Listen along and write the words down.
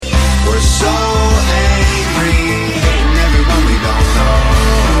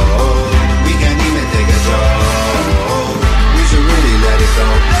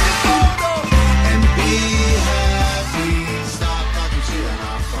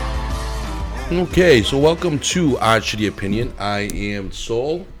Okay, so welcome to Odd Shitty Opinion. I am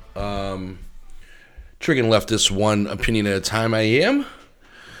Soul. Triggin left this one opinion at a time. I am.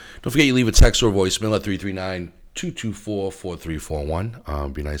 Don't forget you leave a text or voicemail at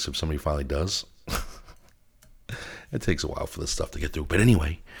 339-224-4341. Be nice if somebody finally does. It takes a while for this stuff to get through. But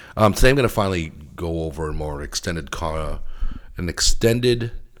anyway, today I'm going to finally go over a more extended commentary,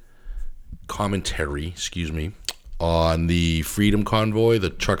 on the Freedom Convoy,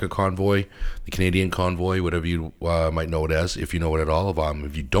 the Trucker Convoy, the Canadian Convoy, whatever you might know it as, if you know it at all.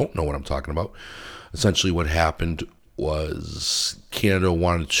 If you don't know what I'm talking about, essentially what happened was Canada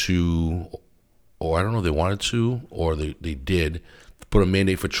wanted to, or I don't know if they wanted to, or they did, put a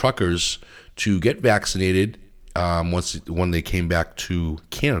mandate for truckers to get vaccinated when they came back to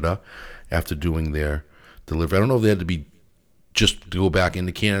Canada after doing their delivery. I don't know if they had to be just to go back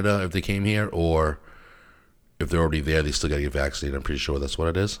into Canada if they came here, or if they're already there, they still got to get vaccinated. I'm pretty sure that's what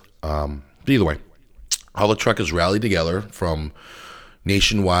it is. But either way, all the truckers rallied together from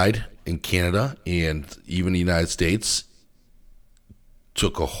nationwide in Canada and even the United States,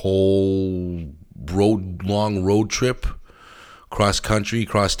 took a whole long road trip, cross country,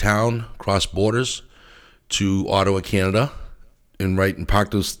 cross town, cross borders to Ottawa, Canada, and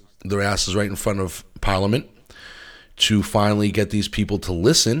parked their asses right in front of Parliament to finally get these people to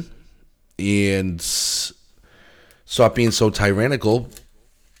listen and stop being so tyrannical.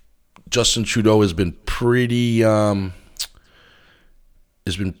 Justin Trudeau has been pretty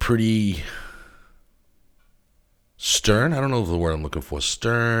stern. I don't know the word I'm looking for.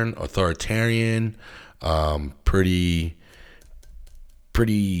 Stern, authoritarian, pretty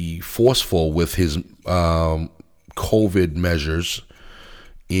forceful with his COVID measures.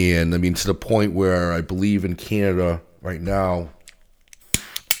 And I mean, to the point where I believe in Canada right now,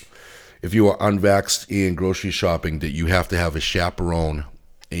 if you are unvaxxed and grocery shopping, that you have to have a chaperone,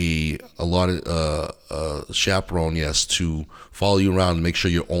 chaperone, yes, to follow you around and make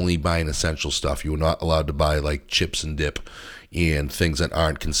sure you're only buying essential stuff. You are not allowed to buy like chips and dip and things that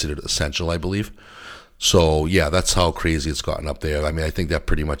aren't considered essential, I believe. So yeah, that's how crazy it's gotten up there. I mean, I think that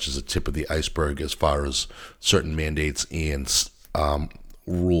pretty much is the tip of the iceberg as far as certain mandates and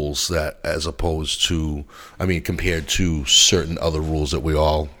rules, that as opposed to, compared to certain other rules that we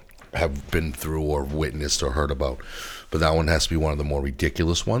all have been through or witnessed or heard about. But that one has to be one of the more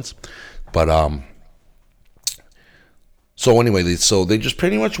ridiculous ones. But so anyway, they just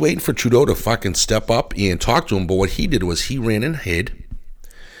pretty much waiting for Trudeau to fucking step up and talk to him. But what he did was he ran and hid,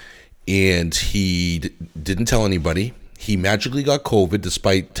 and he didn't tell anybody. He magically got COVID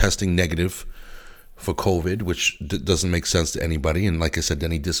despite testing negative for COVID, which doesn't make sense to anybody. And like I said,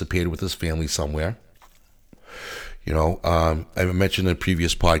 then he disappeared with his family somewhere. I mentioned in a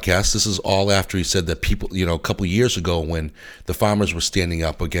previous podcast, this is all after he said that people, a couple of years ago when the farmers were standing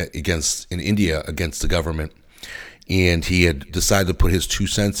up in India against the government, and he had decided to put his 2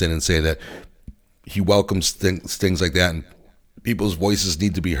 cents in and say that he welcomes things like that and people's voices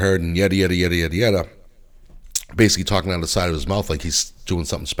need to be heard and yada, yada, yada, yada, yada. Basically talking out of the side of his mouth like he's doing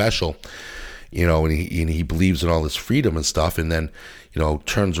something special, and he believes in all this freedom and stuff, and then,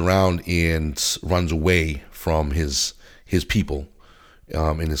 turns around and runs away from his people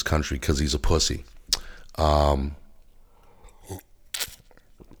in his country because he's a pussy.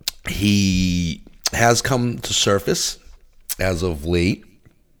 He has come to surface as of late.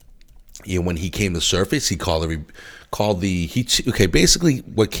 When he came to surface, he basically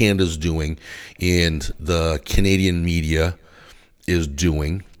what Canada's doing and the Canadian media is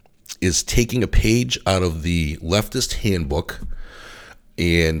doing is taking a page out of the leftist handbook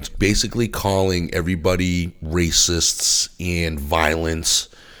and basically calling everybody racists and violence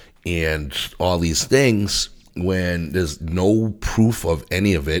and all these things when there's no proof of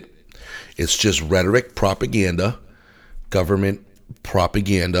any of it. It's just rhetoric, propaganda, government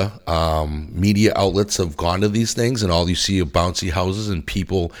propaganda. Media outlets have gone to these things, and all you see are bouncy houses and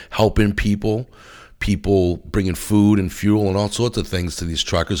people helping people bringing food and fuel and all sorts of things to these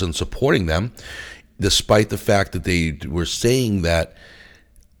truckers and supporting them, despite the fact that they were saying that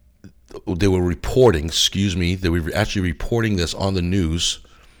they were actually reporting this on the news,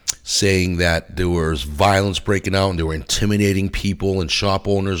 saying that there was violence breaking out and they were intimidating people and shop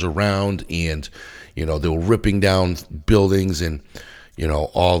owners around, and they were ripping down buildings and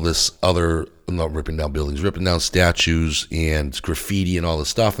all this other, not ripping down buildings, ripping down statues and graffiti and all this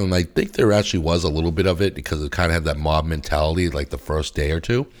stuff. And I think there actually was a little bit of it because it kind of had that mob mentality like the first day or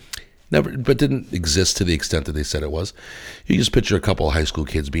two. But didn't exist to the extent that they said it was. You just picture a couple of high school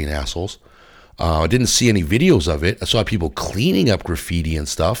kids being assholes. I didn't see any videos of it. I saw people cleaning up graffiti and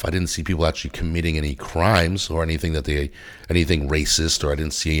stuff. I didn't see people actually committing any crimes or anything racist, or I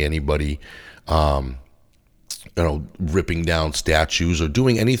didn't see anybody ripping down statues or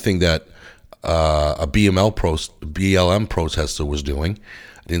doing anything that a BLM protester was doing.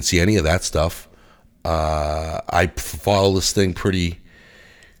 I didn't see any of that stuff. I follow this thing pretty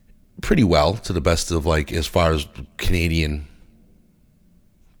well, to the best of, like, as far as Canadian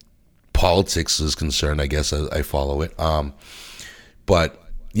politics is concerned. I guess I follow it. But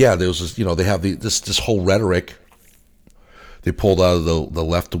yeah, there was this, they have this whole rhetoric they pulled out of the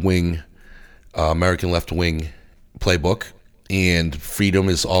left wing, American left wing playbook, and freedom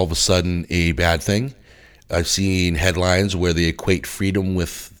is all of a sudden a bad thing. I've seen headlines where they equate freedom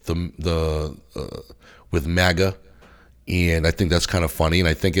with with MAGA, and I think that's kind of funny. And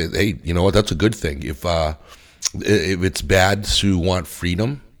I think, hey, you know what? That's a good thing. If it's bad to want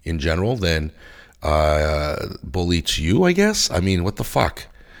freedom in general, then bully to you, I guess. I mean, what the fuck?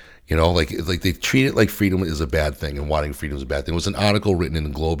 Like they treat it like freedom is a bad thing and wanting freedom is a bad thing. It was an article written in the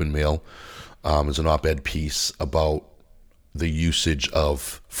Globe and Mail. It's an op-ed piece about the usage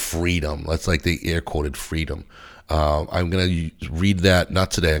of freedom. That's like they air quoted freedom. I'm going to read that,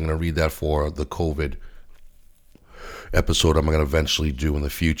 not today, I'm going to read that for the COVID episode I'm going to eventually do in the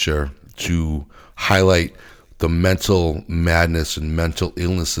future to highlight the mental madness and mental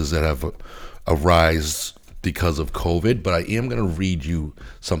illnesses that have arisen because of COVID. But I am going to read you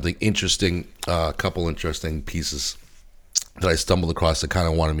something interesting, a couple interesting pieces that I stumbled across that kind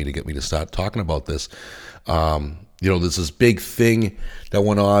of wanted me to get me to start talking about this. There's this big thing that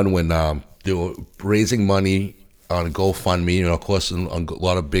went on when they were raising money on GoFundMe. Of course, on a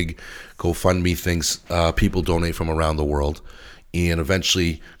lot of big GoFundMe things, people donate from around the world. And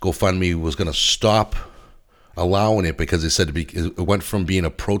eventually, GoFundMe was going to stop allowing it because they said it went from being a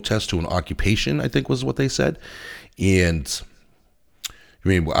protest to an occupation, I think was what they said. And I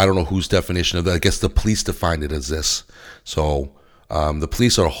mean, I don't know whose definition of that. I guess the police defined it as this. So the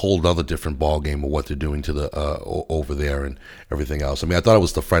police are a whole other different ballgame of what they're doing to the over there and everything else. I mean, I thought it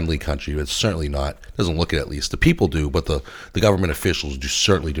was the friendly country. It's certainly not. It doesn't look it, at least. The people do, but the government officials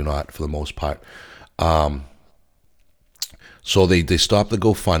certainly do not, for the most part. So they stopped the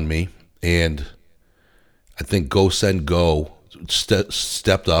GoFundMe, and I think GoSendGo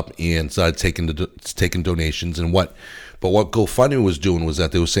stepped up and started taking donations. But what GoFundMe was doing was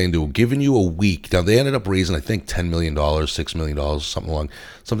that they were saying they were giving you a week. Now they ended up raising, I think, $10 million, $6 million,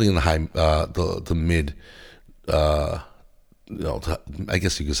 something in the high, the mid, I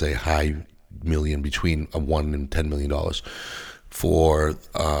guess you could say high million, between $1 and $10 million for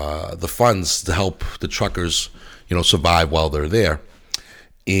the funds to help the truckers, survive while they're there.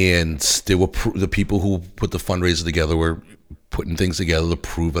 And they were the people who put the fundraiser together were putting things together to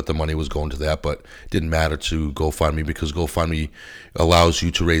prove that the money was going to that, but it didn't matter to GoFundMe because GoFundMe allows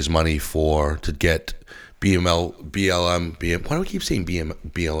you to raise money to get BLM, why do I keep saying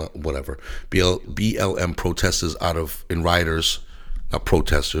BLM protesters and rioters, not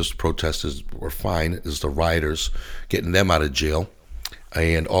protesters were fine, it's the rioters, getting them out of jail,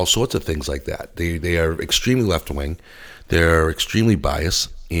 and all sorts of things like that. They are extremely left-wing, they're extremely biased,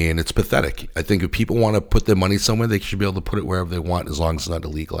 and it's pathetic. I think if people want to put their money somewhere, they should be able to put it wherever they want as long as it's not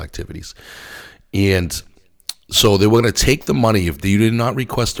illegal activities. And so they were going to take the money. If you did not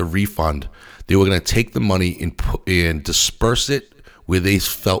request a refund, they were going to take the money and disperse it where they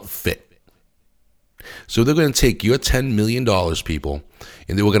felt fit. So they're going to take your $10 million, people,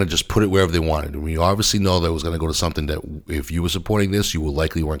 and they were going to just put it wherever they wanted. And we obviously know that it was going to go to something that if you were supporting this, you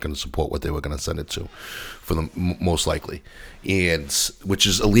likely weren't going to support what they were going to send it to, for the most likely, and which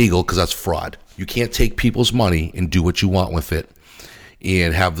is illegal because that's fraud. You can't take people's money and do what you want with it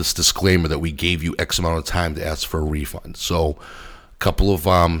and have this disclaimer that we gave you X amount of time to ask for a refund. So a couple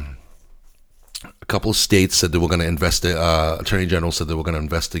of states said they were going to investigate. Attorney General said they were going to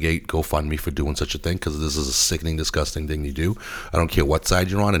investigate GoFundMe for doing such a thing because this is a sickening, disgusting thing to do. I don't care what side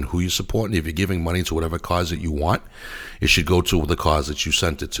you're on and who you support. And if you're giving money to whatever cause that you want, it should go to the cause that you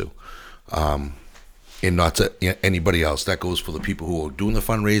sent it to, and not to anybody else. That goes for the people who are doing the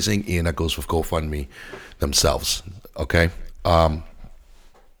fundraising, and that goes for GoFundMe themselves. Okay, so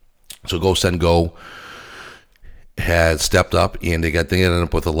GoSendGo has stepped up, and they ended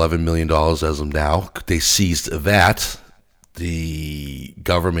up with $11 million as of now. They seized that. The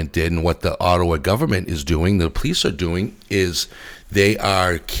government did, and what the Ottawa government is doing, the police are doing, is they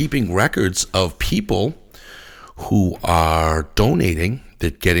are keeping records of people who are donating. They're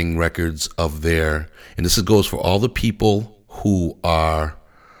getting records of and this goes for all the people who are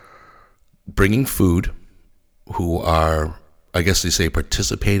bringing food, who are, I guess they say,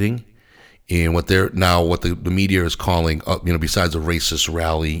 participating And what the media is calling, besides a racist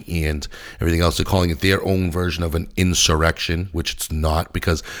rally and everything else, they're calling it their own version of an insurrection, which it's not,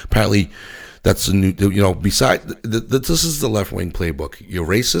 because apparently that's a new, this is the left-wing playbook. You're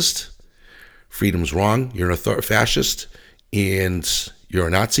racist, freedom's wrong, you're a fascist, and you're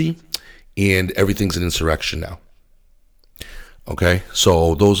a Nazi, and everything's an insurrection now. Okay,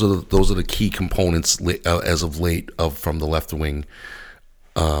 so those are the key components as of late from the left-wing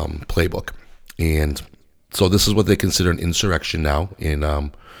playbook. And so this is what they consider an insurrection now in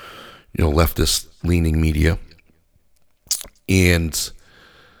leftist leaning media. And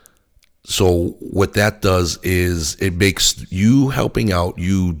so what that does is it makes you helping out,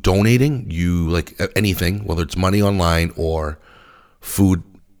 you donating, you like anything, whether it's money online or food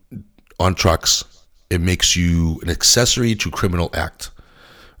on trucks, it makes you an accessory to criminal act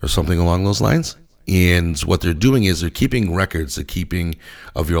or something along those lines. And what they're doing is they're keeping records, they're keeping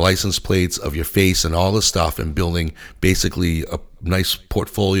of your license plates, of your face and all this stuff, and building basically a nice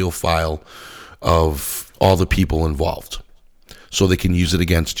portfolio file of all the people involved so they can use it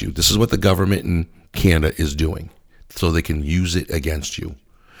against you. This is what the government in Canada is doing, so they can use it against you.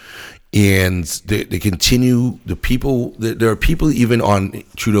 And they continue, there are people even on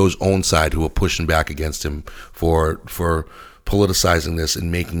Trudeau's own side who are pushing back against him for politicizing this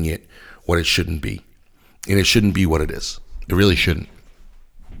and making it what it shouldn't be. And it shouldn't be what it is. It really shouldn't.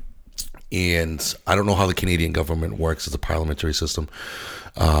 And I don't know how the Canadian government works as a parliamentary system.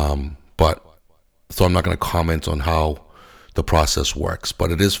 But so I'm not going to comment on how the process works.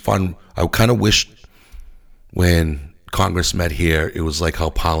 But it is fun. I kind of wish when Congress met here, it was like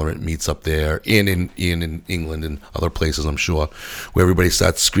how Parliament meets up there and in England and other places, I'm sure, where everybody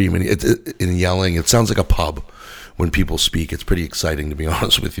starts screaming and yelling. It sounds like a pub when people speak. It's pretty exciting, to be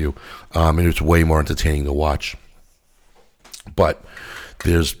honest with you. And it's way more entertaining to watch. But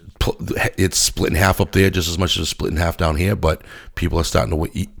it's split in half up there just as much as it's split in half down here. But people are starting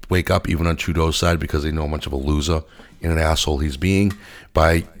to wake up, even on Trudeau's side, because they know how much of a loser and an asshole he's being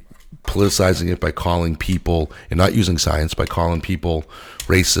by politicizing it, by calling people, and not using science, by calling people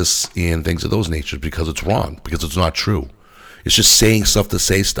racists and things of those natures, because it's wrong, because it's not true. It's just saying stuff to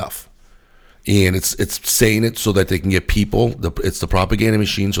say stuff. And it's saying it so that they can get people, it's the propaganda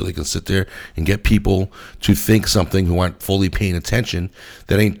machine, so they can sit there and get people to think something who aren't fully paying attention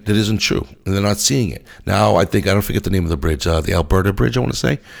that isn't true, and they're not seeing it. Now, I don't forget the name of the bridge, the Alberta Bridge, I want to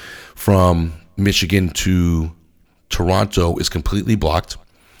say, from Michigan to Toronto is completely blocked.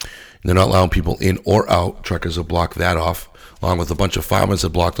 They're not allowing people in or out. Truckers have blocked that off, along with a bunch of farmers that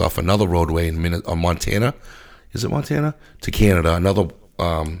blocked off another roadway in Montana. Is it Montana? To Canada, another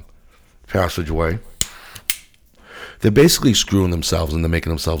passageway. They're basically screwing themselves, and they're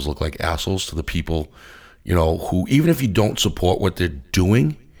making themselves look like assholes to the people, who, even if you don't support what they're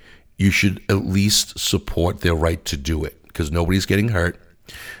doing, you should at least support their right to do it, because nobody's getting hurt.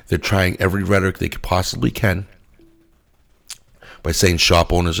 They're trying every rhetoric they possibly can by saying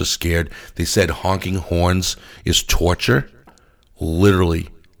shop owners are scared. They said honking horns is torture. Literally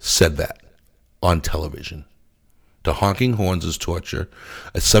said that on television. The honking horns is torture.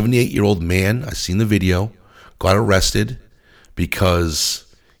 A 78-year-old man, I seen the video, got arrested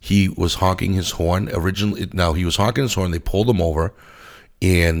because he was honking his horn. He was honking his horn. They pulled him over,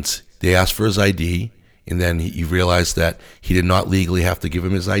 and they asked for his ID. And then he realized that he did not legally have to give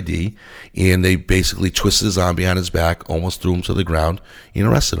him his ID. And they basically twisted his arm behind his back, almost threw him to the ground, and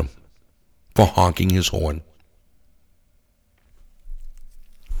arrested him for honking his horn.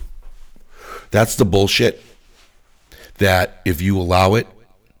 That's the bullshit that if you allow it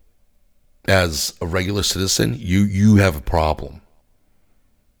as a regular citizen, you have a problem.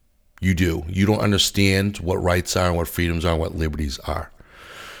 You do. You don't understand what rights are and what freedoms are and what liberties are.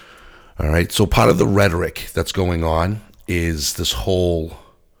 All right, so part of the rhetoric that's going on is this whole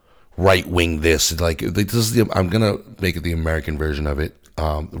right-wing this. I'm going to make it the American version of it.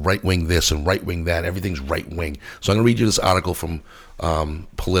 Right-wing this and right-wing that. Everything's right-wing. So I'm going to read you this article from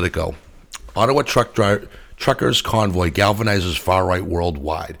Politico. Ottawa truckers convoy galvanizes far-right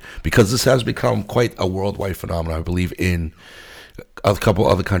worldwide. Because this has become quite a worldwide phenomenon, I believe, in a couple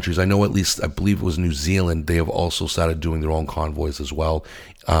other countries. I believe it was New Zealand. They have also started doing their own convoys as well.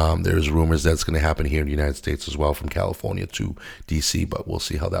 There's rumors that it's going to happen here in the United States as well, from California to DC, but we'll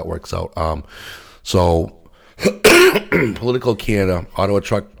see how that works out. So Political Canada,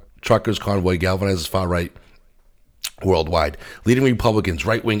 Ottawa truckers convoy galvanizes far right worldwide. Leading Republicans,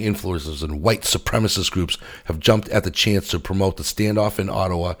 right-wing influencers, and white supremacist groups have jumped at the chance to promote the standoff in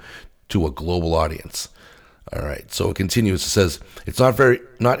Ottawa to a global audience. All right, so it continues. It says, it's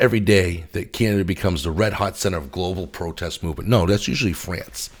not every day that Canada becomes the red-hot center of global protest movement. No, that's usually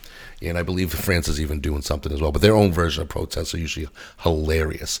France. And I believe France is even doing something as well. But their own version of protests are usually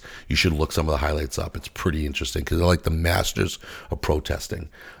hilarious. You should look some of the highlights up. It's pretty interesting because they're like the masters of protesting.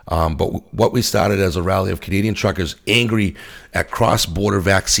 But what we started as a rally of Canadian truckers angry at cross-border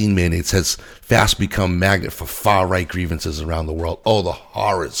vaccine mandates has fast become a magnet for far-right grievances around the world. Oh, the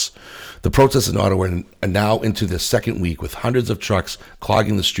horrors. The protests in Ottawa are now into their second week with hundreds of trucks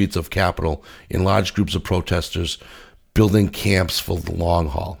clogging the streets of capital and large groups of protesters building camps for the long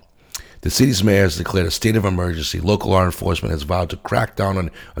haul. The city's mayor has declared a state of emergency. Local law enforcement has vowed to crack down on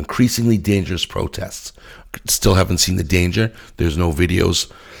increasingly dangerous protests. Still haven't seen the danger. There's no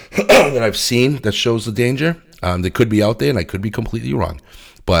videos that I've seen that shows the danger. They could be out there, and I could be completely wrong.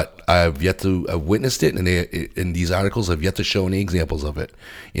 But I've yet to have witnessed it, and in these articles, I've yet to show any examples of it.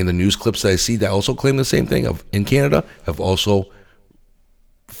 In the news clips that I see that also claim the same thing in Canada, have also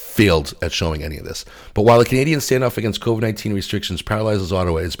failed at showing any of this. But while the Canadian standoff against COVID-19 restrictions paralyzes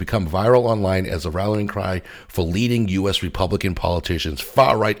Ottawa, it's become viral online as a rallying cry for leading U.S. Republican politicians,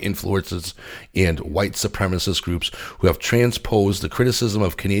 far-right influencers, and white supremacist groups who have transposed the criticism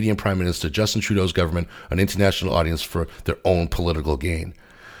of Canadian Prime Minister Justin Trudeau's government on international audience for their own political gain.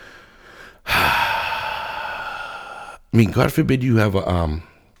 I mean, God forbid you have a...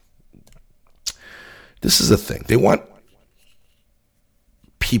 This is the thing. They want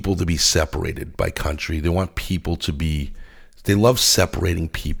people to be separated by country. They want people to be... They love separating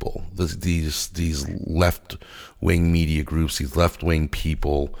people. These left-wing media groups, these left-wing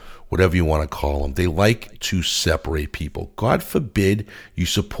people, whatever you want to call them, they like to separate people. God forbid you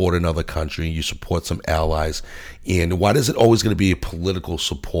support another country, you support some allies, and why is it always going to be a political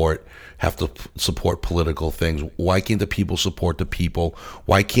support, have to support political things? Why can't the people support the people?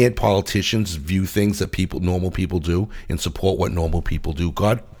 Why can't politicians view things that normal people do and support what normal people do?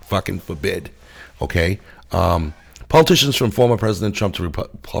 God fucking forbid, okay? Politicians from former President Trump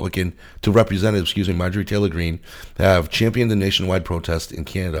to Representative, Marjorie Taylor Greene, have championed the nationwide protest in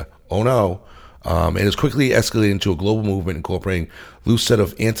Canada. Oh no. And it's quickly escalated into a global movement incorporating a loose set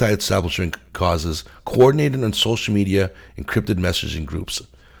of anti-establishment causes, coordinated on social media, encrypted messaging groups.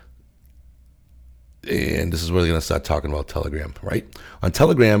 And this is where they're going to start talking about Telegram, right? On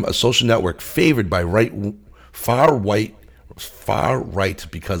Telegram, a social network favored by far right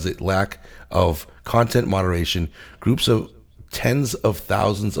because it lack of content moderation, groups of tens of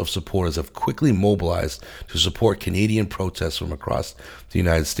thousands of supporters have quickly mobilized to support Canadian protests from across the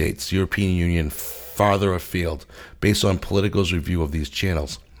United States, the European Union, farther afield, based on Politico's review of these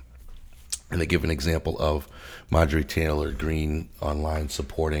channels. And they give an example of Marjorie Taylor Greene online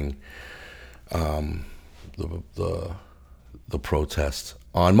supporting the protest.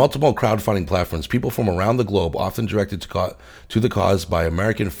 On multiple crowdfunding platforms, people from around the globe, often directed to the cause by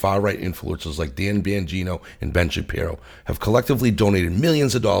American far-right influencers like Dan Bongino and Ben Shapiro, have collectively donated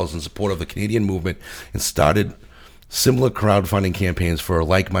millions of dollars in support of the Canadian movement and started similar crowdfunding campaigns for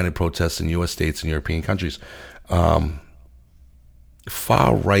like-minded protests in U.S. states and European countries. Far-right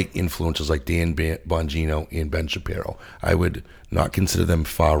influencers like Dan Bongino and Ben Shapiro, I would not consider them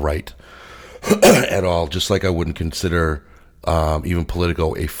far-right at all, just like I wouldn't consider even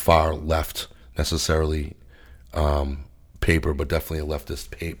Politico a far left necessarily paper, but definitely a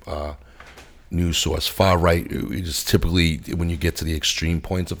leftist news source. Far right is typically, when you get to the extreme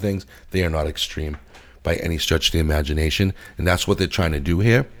points of things, they are not extreme by any stretch of the imagination, and that's what they're trying to do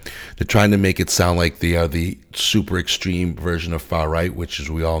here. They're trying to make it sound like they are the super extreme version of far right, which, as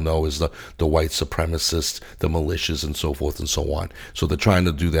we all know, is the white supremacists, the militias, and so forth and so on. So they're trying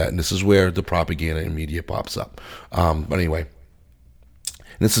to do that, and this is where the propaganda and media pops up. But anyway,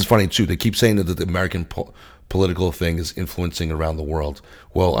 and this is funny too. They keep saying that the American political thing is influencing around the world.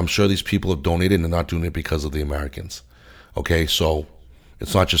 Well, I'm sure these people have donated, and they're not doing it because of the Americans. Okay, so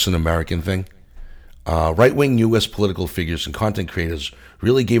it's not just an American thing. Right-wing U.S. political figures and content creators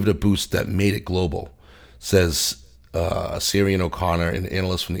really gave it a boost that made it global, says Sarian O'Connor, an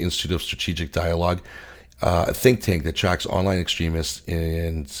analyst from the Institute of Strategic Dialogue, a think tank that tracks online extremists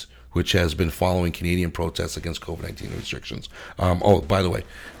and which has been following Canadian protests against COVID-19 restrictions. Oh, by the way,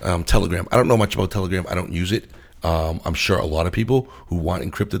 Telegram. I don't know much about Telegram. I don't use it. I'm sure a lot of people who want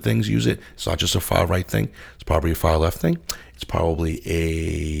encrypted things use it. It's not just a far-right thing. It's probably a far-left thing. It's probably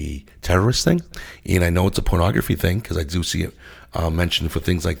a terrorist thing. And I know it's a pornography thing because I do see it mentioned for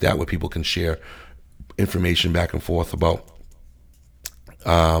things like that where people can share information back and forth about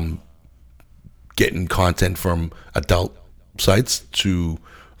getting content from adult sites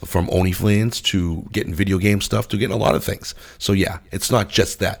from OnlyFans to getting video game stuff to getting a lot of things. So yeah, it's not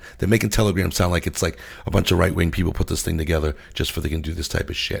just that. They're making Telegram sound like it's like a bunch of right-wing people put this thing together just for they can do this type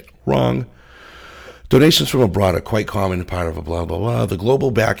of shit. Wrong. Donations from abroad are quite common, part of a blah, blah, blah. The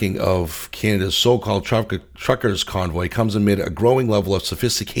global backing of Canada's so-called truckers convoy comes amid a growing level of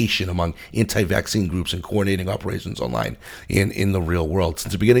sophistication among anti-vaccine groups in coordinating operations online and in the real world.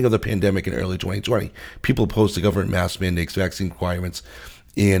 Since the beginning of the pandemic in early 2020, people opposed to government mask mandates, vaccine requirements,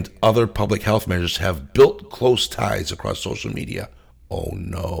 and other public health measures have built close ties across social media. Oh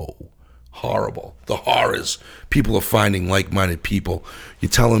no. Horrible. The horrors. People are finding like-minded people.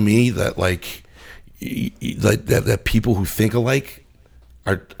 You're telling me that that people who think alike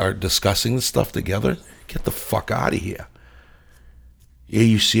are discussing this stuff together? Get the fuck out of here. Are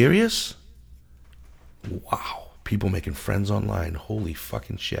you serious? Wow. People making friends online. Holy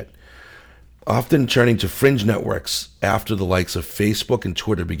fucking shit. Often turning to fringe networks after the likes of Facebook and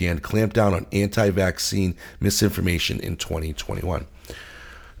Twitter began to clamp down on anti-vaccine misinformation in 2021.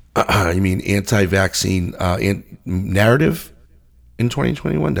 You mean anti-vaccine narrative in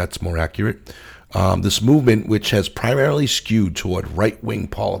 2021? That's more accurate. This movement, which has primarily skewed toward right-wing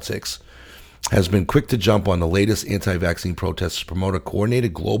politics, has been quick to jump on the latest anti-vaccine protests to promote a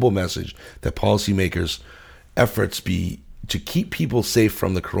coordinated global message that policymakers' efforts be to keep people safe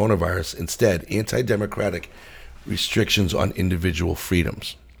from the coronavirus. Instead, anti-democratic restrictions on individual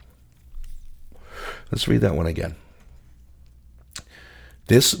freedoms. Let's read that one again.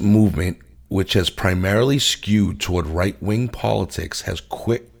 This movement, which has primarily skewed toward right-wing politics, has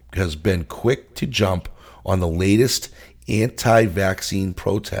been quick to jump on the latest anti-vaccine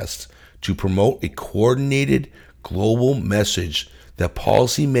protests to promote a coordinated global message that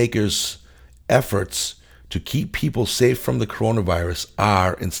policymakers' efforts to keep people safe from the coronavirus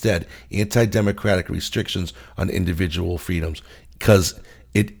are instead anti-democratic restrictions on individual freedoms. Because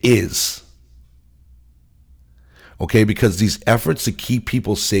it is. Okay, because these efforts to keep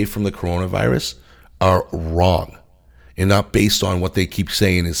people safe from the coronavirus are wrong and not based on what they keep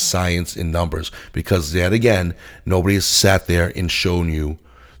saying is science and numbers. Because yet again, nobody has sat there and shown you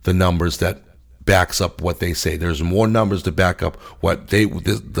the numbers that backs up what they say. There's more numbers to back up what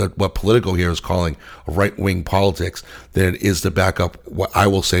what Politico here is calling right-wing politics than it is to back up what I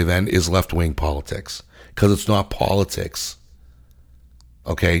will say then is left-wing politics. Because it's not politics.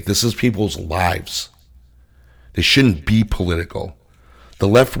 Okay, this is people's lives. They shouldn't be political. The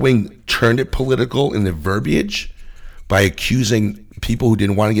left wing turned it political in their verbiage by accusing people who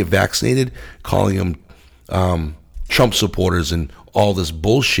didn't want to get vaccinated, calling them Trump supporters and all this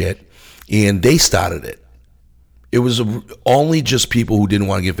bullshit, and they started it. It was only just people who didn't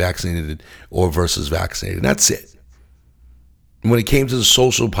want to get vaccinated or versus vaccinated. That's it. And when it came to the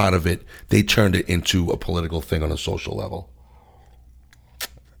social part of it, they turned it into a political thing on a social level.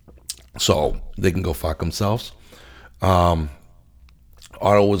 So they can go fuck themselves.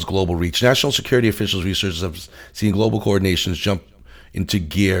 Ottawa's global reach. National security officials, researchers have seen global coordinations jump into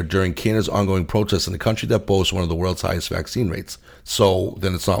gear during Canada's ongoing protests in a country that boasts one of the world's highest vaccine rates. So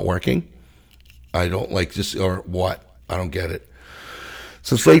then it's not working? I don't like this, or what? I don't get it.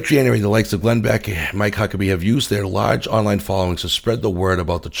 Since late January, the likes of Glenn Beck and Mike Huckabee have used their large online followings to spread the word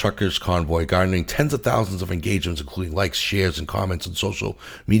about the truckers' convoy, garnering tens of thousands of engagements, including likes, shares, and comments on social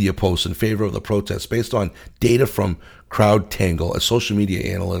media posts in favor of the protests based on data from CrowdTangle, a social media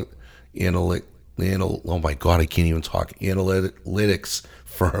analytics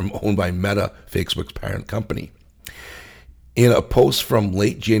firm owned by Meta, Facebook's parent company. In a post from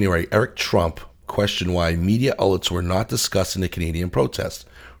late January, Eric Trump questioned why media outlets were not discussing the Canadian protest.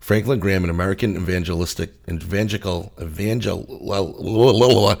 Franklin Graham, an American leader,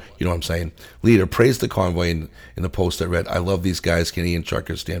 praised the convoy in the post that read, "I love these guys. Canadian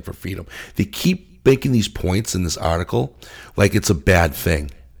truckers stand for freedom." They keep making these points in this article like it's a bad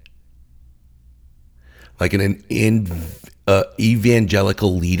thing. Like an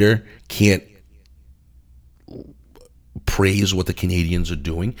evangelical leader can't praise what the Canadians are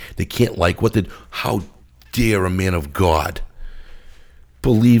doing. They can't like what how dare a man of God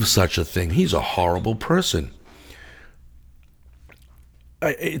believe such a thing? He's a horrible person.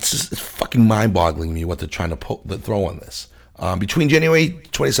 It's fucking mind-boggling to me what they're trying to throw on this. Between January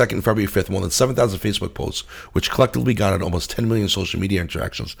 22nd and February 5th, more than 7,000 Facebook posts, which collectively garnered almost 10 million social media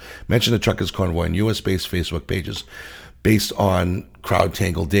interactions, mentioned the truckers' convoy on U.S.-based Facebook pages based on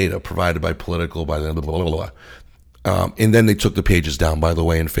CrowdTangle data provided by Political, by the blah, blah, blah, blah. And then they took the pages down, by the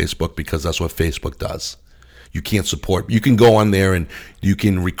way, in Facebook, because that's what Facebook does. You can't support. You can go on there and you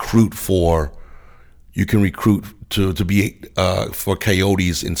can recruit to be for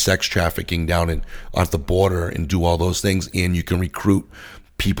coyotes and sex trafficking down off the border and do all those things, and you can recruit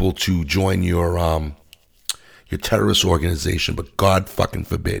people to join your terrorist organization. But God fucking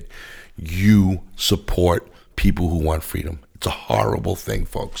forbid you support people who want freedom. It's a horrible thing,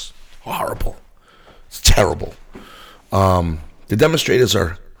 folks. Horrible. It's terrible. The demonstrators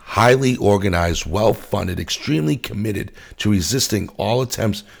are highly organized, well-funded, extremely committed to resisting all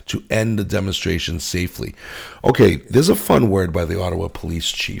attempts to end the demonstration safely. Okay, there's a fun word by the Ottawa Police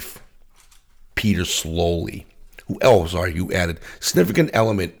Chief, Peter Slowly, who added, a significant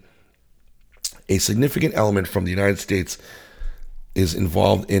element from the United States is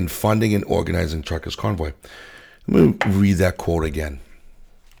involved in funding and organizing Truckers' Convoy. Let me read that quote again.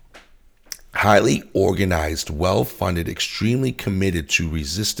 Highly organized, well-funded, extremely committed to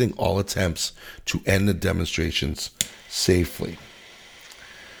resisting all attempts to end the demonstrations safely.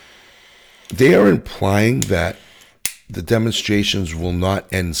 They are implying that the demonstrations will not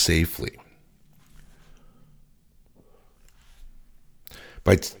end safely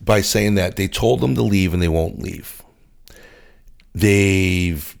by saying that they told them to leave and they won't leave.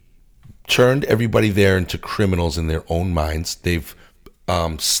 They've turned everybody there into criminals in their own minds. They're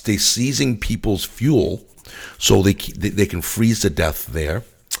seizing people's fuel so they can freeze to death there.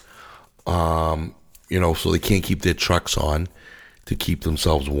 So they can't keep their trucks on to keep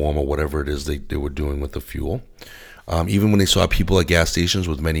themselves warm or whatever it is they were doing with the fuel. Even when they saw people at gas stations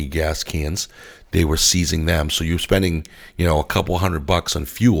with many gas cans, they were seizing them. So you're spending, a couple $100 on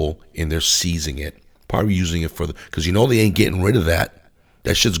fuel and they're seizing it. Probably using it because they ain't getting rid of that.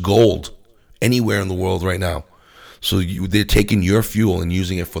 That shit's gold anywhere in the world right now. So they're taking your fuel and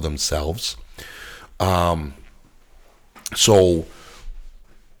using it for themselves. So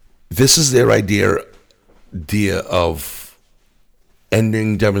this is their idea of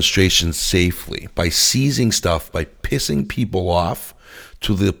ending demonstrations safely by seizing stuff, by pissing people off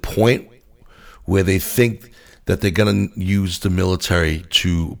to the point where they think that they're going to use the military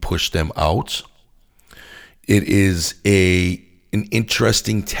to push them out. It is an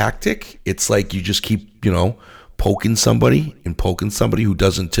interesting tactic. It's like you just keep, poking somebody who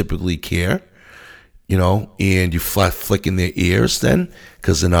doesn't typically care, and you flicking their ears then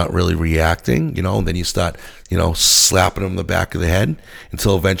because they're not really reacting, and then you start, slapping them in the back of the head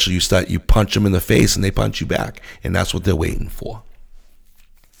until eventually you punch them in the face and they punch you back. And that's what they're waiting for.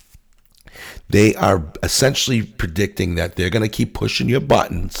 They are essentially predicting that they're going to keep pushing your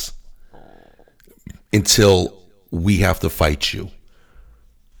buttons until we have to fight you.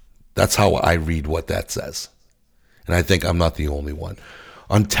 That's how I read what that says. And I think I'm not the only one.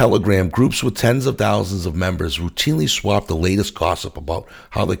 On Telegram, groups with tens of thousands of members routinely swap the latest gossip about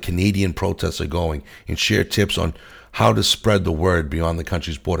how the Canadian protests are going and share tips on how to spread the word beyond the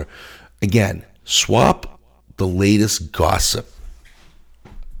country's border. Again, swap the latest gossip.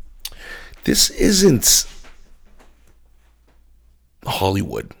 This isn't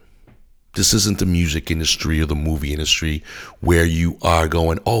Hollywood. This isn't the music industry or the movie industry where you are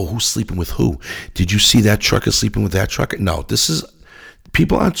going, oh, who's sleeping with who? Did you see that trucker sleeping with that trucker? No,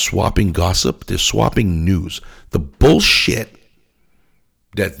 people aren't swapping gossip. They're swapping news. The bullshit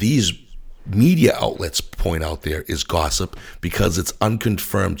that these media outlets point out there is gossip because it's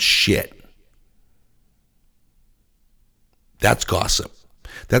unconfirmed shit. That's gossip.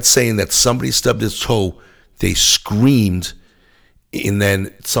 That's saying that somebody stubbed his toe, they screamed, and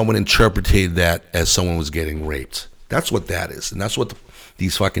then someone interpreted that as someone was getting raped. That's what that is. And that's what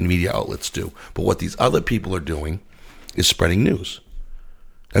these fucking media outlets do. But what these other people are doing is spreading news.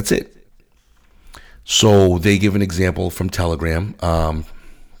 That's it. So they give an example from Telegram.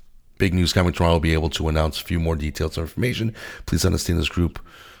 Big news coming tomorrow. Will be able to announce a few more details and information. Please understand this group.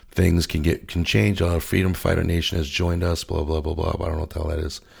 Things can change. Freedom Fighter Nation has joined us. Blah, blah, blah, blah. I don't know what the hell that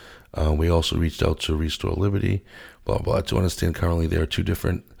is. We also reached out to Restore Liberty. Blah, blah. To understand currently there are 2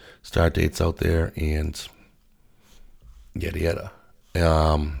 different start dates out there and yada, yada.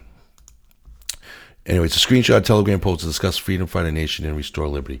 Anyway, it's a screenshot Telegram post to discuss Freedom Fighter Nation and Restore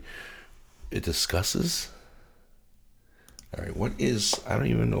Liberty. It discusses? All right, I don't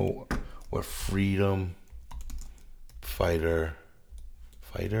even know what Freedom Fighter...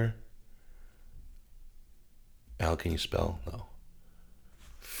 Al, can you spell? No.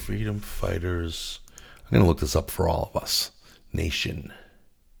 Freedom Fighters. I'm going to look this up for all of us. Nation.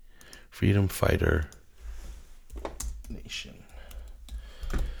 Freedom Fighter Nation.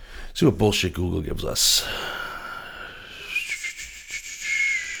 See what bullshit Google gives us.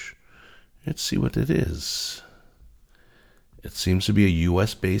 Let's see what it is. It seems to be a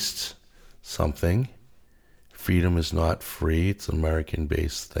U.S.-based something. Freedom is not free. It's an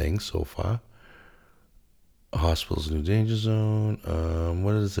American-based thing so far. A hospital's new danger zone.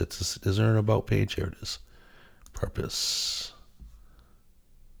 What is it? Is there an about page? Here it is. Purpose.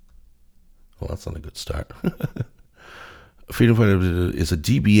 Well, that's not a good start. Freedom Fighter is a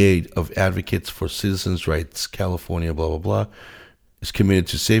DBA of Advocates for Citizens' Rights, California, blah, blah, blah. is committed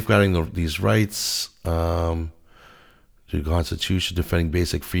to safeguarding these rights, to the Constitution, defending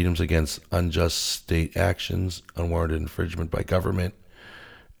basic freedoms against unjust state actions, unwarranted infringement by government.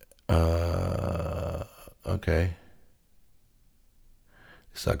 Okay.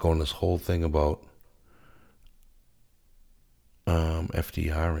 It's not going this whole thing about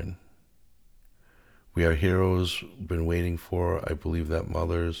FDR and we are heroes, been waiting for. I believe that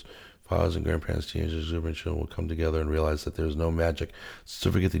mothers, fathers, and grandparents, teenagers, and children will come together and realize that there is no magic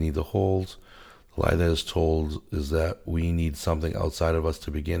certificate they need to hold. The lie that is told is that we need something outside of us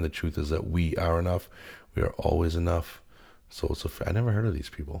to begin. The truth is that we are enough. We are always enough. So it's I never heard of these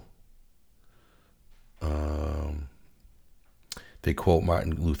people. They quote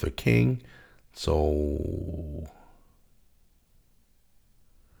Martin Luther King. So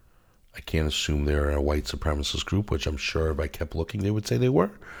I can't assume they're a white supremacist group, which I'm sure if I kept looking, they would say they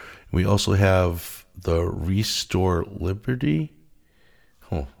were. We also have the Restore Liberty.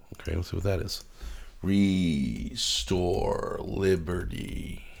 Oh, okay, let's see what that is. Restore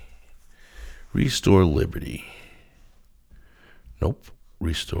Liberty. Restore Liberty. Nope.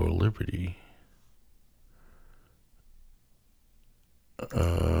 Restore Liberty.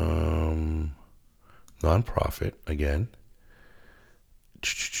 Nonprofit, again.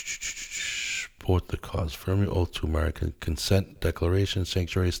 Support the cause. Firmly oath to American consent, declaration,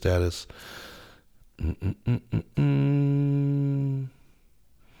 sanctuary status. It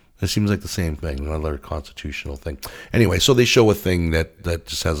seems like the same thing, another constitutional thing. Anyway, so they show a thing that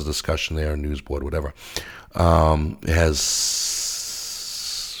just has a discussion there, a news board, whatever. It has,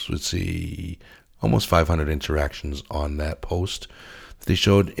 let's see, almost 500 interactions on that post. They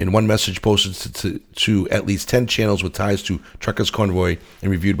showed in one message posted to at least 10 channels with ties to Truckers Convoy and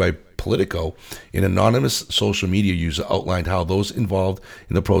reviewed by Politico. An anonymous social media user outlined how those involved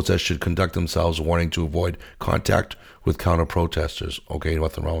in the protest should conduct themselves, warning to avoid contact with counter-protesters. Okay,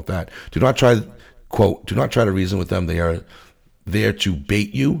 nothing wrong with that. Do not try, quote, do not try to reason with them. They are there to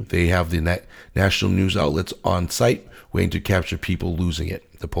bait you. They have the national news outlets on site waiting to capture people losing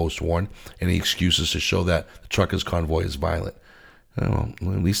it, the post warned. Any excuses to show that the Truckers Convoy is violent. Well,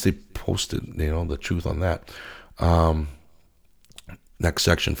 at least they posted, the truth on that. Next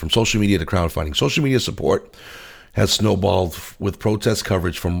section, from social media to crowdfunding. Social media support has snowballed with protest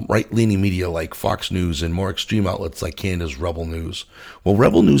coverage from right-leaning media like Fox News and more extreme outlets like Canada's Rebel News. Well,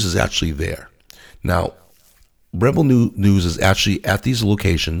 Rebel News is actually there. Now, Rebel News is actually at these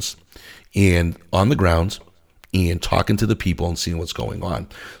locations and on the ground and talking to the people and seeing what's going on.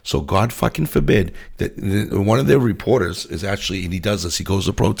 So God fucking forbid that one of their reporters is actually, and he does this, he goes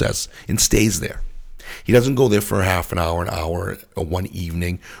to protests and stays there. He doesn't go there for half an hour, or one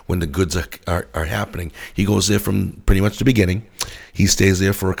evening when the goods are happening. He goes there from pretty much the beginning. He stays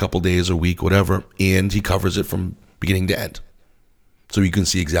there for a couple days, a week, whatever, and he covers it from beginning to end. So you can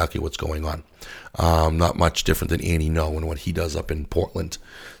see exactly what's going on. Not much different than Annie No and what he does up in Portland.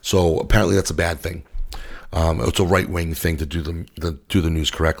 So apparently that's a bad thing. It's a right-wing thing to do the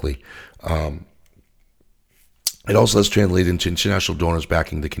news correctly. It also has translated into international donors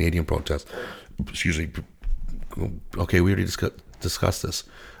backing the Canadian protest. Excuse me. Okay, we already discussed this.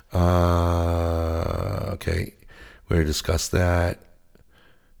 Okay, we already discussed that.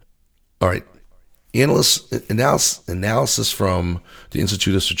 All right. Analysis from the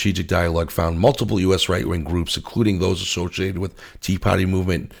Institute of Strategic Dialogue found multiple U.S. right-wing groups, including those associated with Tea Party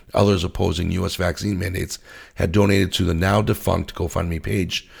movement, others opposing U.S. vaccine mandates, had donated to the now-defunct GoFundMe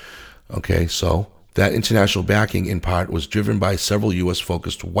page. Okay, so that international backing, in part, was driven by several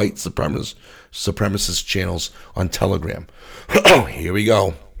U.S.-focused white supremacist channels on Telegram. Here we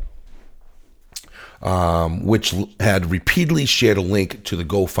go. Which had repeatedly shared a link to the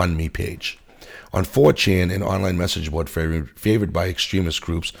GoFundMe page. On 4chan, an online message board favored by extremist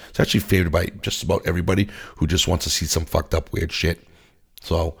groups, it's actually favored by just about everybody who just wants to see some fucked up weird shit.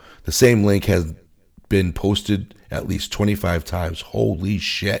 So the same link has been posted at least 25 times. Holy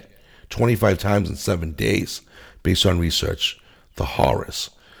shit. 25 times in 7 days, based on research. The horrors.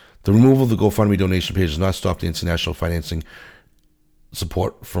 The removal of the GoFundMe donation page does not stop the international financing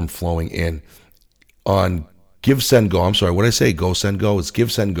support from flowing in. On GiveSendGo, I'm sorry, what did I say? GoSendGo? It's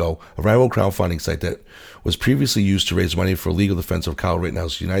GiveSendGo, a rival crowdfunding site that was previously used to raise money for legal defense of Kyle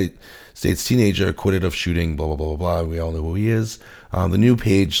Rittenhouse, a United States teenager acquitted of shooting, blah, blah, blah, blah, blah. We all know who he is. The new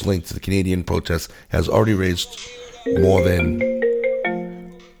page linked to the Canadian protests has already raised more than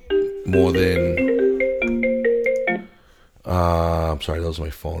I'm sorry, that was my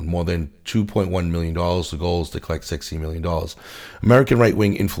phone. More than $2.1 million. The goal is to collect $16 million. American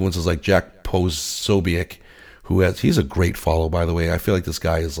right-wing influencers like Jack Posobiec, he's a great follow, by the way. I feel like this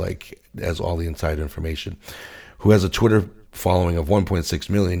guy has all the inside information. Who has a Twitter following of 1.6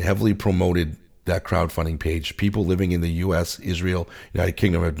 million, heavily promoted that crowdfunding page. People living in the U.S., Israel, United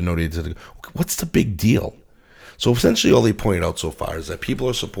Kingdom have donated to the. What's the big deal? So essentially, all they pointed out so far is that people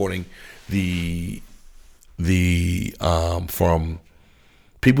are supporting the from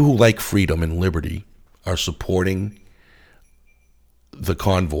people who like freedom and liberty are supporting the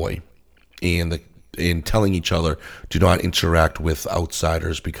convoy and telling each other do not interact with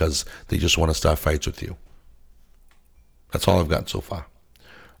outsiders because they just want to start fights with you. That's all I've gotten so far.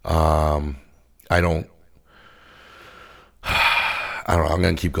 I don't know. I'm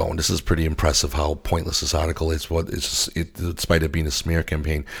going to keep going. This is pretty impressive how pointless this article is. Despite it being a smear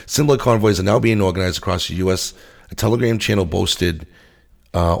campaign. Similar convoys are now being organized across the U.S. A Telegram channel boasted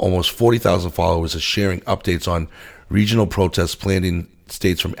almost 40,000 followers is sharing updates on regional protests planned in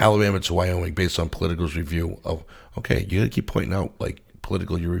states from Alabama to Wyoming based on Politico's review of. Okay, you got to keep pointing out, like,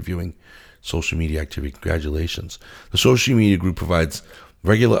 Political, you're reviewing social media activity. Congratulations. The social media group provides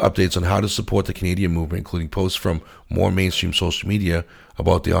regular updates on how to support the Canadian movement, including posts from more mainstream social media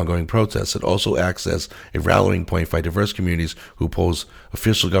about the ongoing protests. It also acts as a rallying point for diverse communities who oppose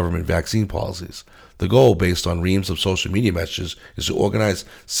official government vaccine policies. The goal, based on reams of social media messages, is to organize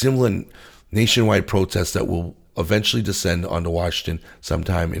similar nationwide protests that will eventually descend onto Washington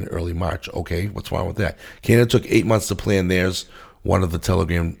sometime in early March. Okay, what's wrong with that? Canada took 8 months to plan theirs. One of the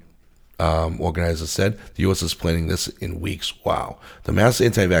Telegram organizers said the U.S. is planning this in weeks. Wow. The mass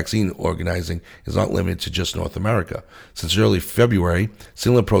anti-vaccine organizing is not limited to just North America. Since early February,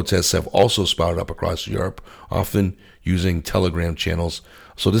 similar protests have also sprouted up across Europe, often using Telegram channels.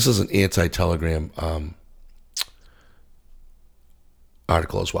 So this is an anti-Telegram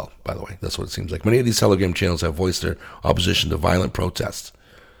article as well, by the way. That's what it seems like. Many of these Telegram channels have voiced their opposition to violent protests,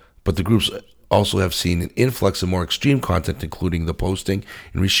 but the groups also have seen an influx of more extreme content, including the posting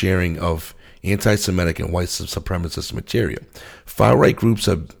and resharing of anti-Semitic and white supremacist material. Far-right groups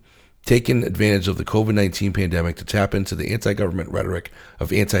have taken advantage of the COVID-19 pandemic to tap into the anti-government rhetoric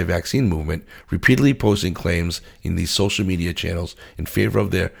of anti-vaccine movement, repeatedly posting claims in these social media channels in favor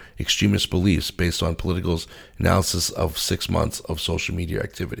of their extremist beliefs based on Politico's analysis of 6 months of social media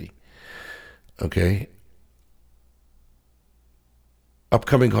activity. Okay.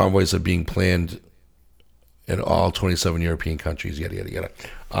 Upcoming convoys are being planned in all 27 European countries, yada, yada, yada.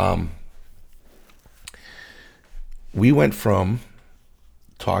 We went from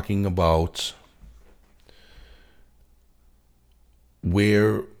talking about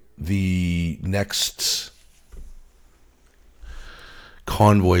where the next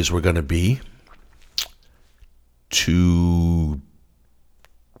convoys were going to be to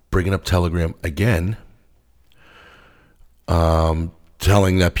bringing up Telegram again,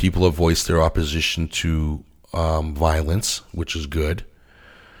 telling that people have voiced their opposition to violence, which is good,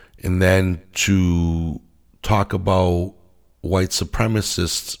 and then to talk about white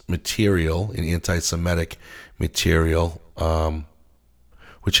supremacist material and anti-Semitic material,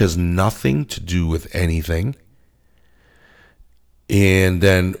 which has nothing to do with anything, and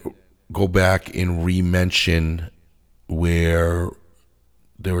then go back and re-mention where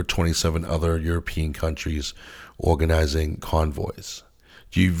there were 27 other European countries organizing convoys.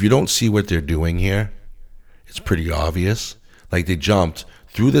 If you don't see what they're doing here, it's pretty obvious. Like, they jumped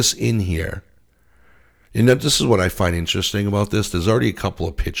threw this in here. And this is what I find interesting about this. There's already a couple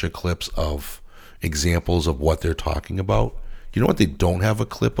of picture clips of examples of what they're talking about. You know what they don't have a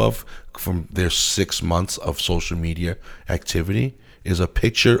clip of from their 6 months of social media activity is a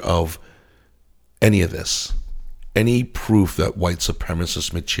picture of any of this. Any proof that white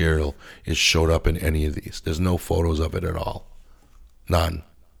supremacist material is showed up in any of these. There's no photos of it at all. None.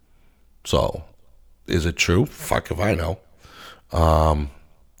 So, is it true? Fuck if I know.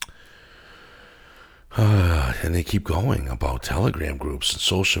 And they keep going about Telegram groups and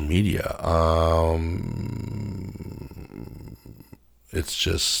social media. It's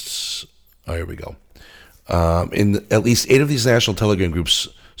just, oh, here we go. In at least 8 of these national Telegram groups,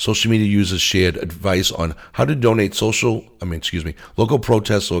 social media users shared advice on how to donate local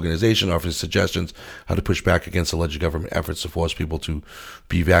protest organization offers suggestions how to push back against alleged government efforts to force people to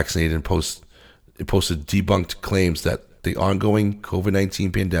be vaccinated and posted debunked claims that the ongoing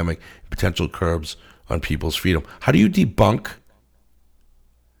COVID-19 pandemic and potential curbs on people's freedom. How do you debunk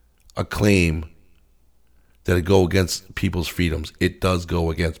a claim that it go against people's freedoms? It does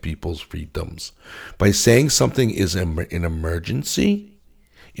go against people's freedoms. By saying something is an emergency,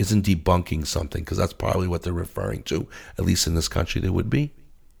 isn't debunking something, because that's probably what they're referring to. At least in this country, they would be.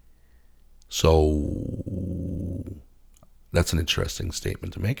 So that's an interesting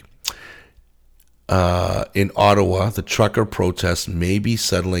statement to make. In Ottawa, the trucker protests may be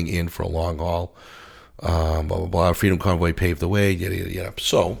settling in for a long haul. Blah, blah, blah. Freedom Convoy paved the way, yada, yada, yada.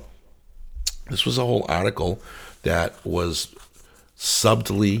 So this was a whole article that was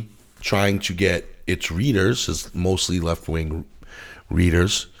subtly trying to get its readers, its mostly left-wing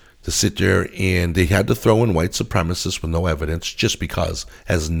readers, to sit there, and they had to throw in white supremacists with no evidence just because.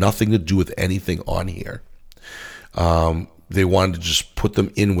 It has nothing to do with anything on here. They wanted to just put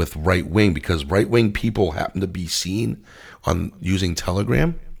them in with right-wing because right-wing people happen to be seen on using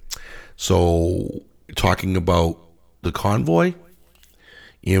Telegram. So talking about the convoy,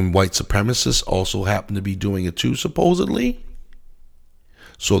 and white supremacists also happen to be doing it too, supposedly.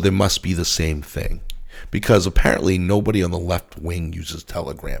 So there must be the same thing. Because apparently nobody on the left wing uses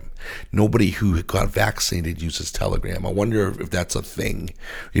Telegram. Nobody who got vaccinated uses Telegram. I wonder if that's a thing.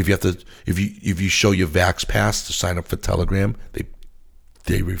 If you show your Vax Pass to sign up for Telegram,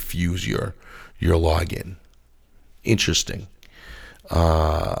 they refuse your login. Interesting.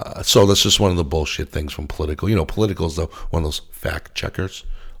 So that's just one of the bullshit things from Political. Political is one of those fact checkers.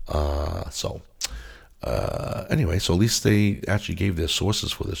 Anyway, so at least they actually gave their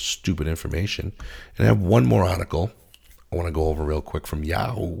sources for this stupid information. And I have one more article I want to go over real quick from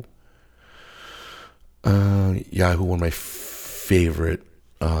Yahoo. Yahoo, one of my favorite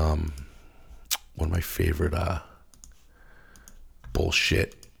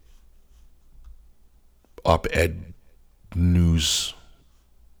bullshit op-ed news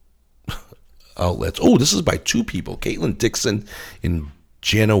outlets. Oh, this is by two people, Caitlin Dixon and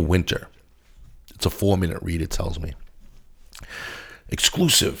Jana Winter. It's a 4-minute read, it tells me.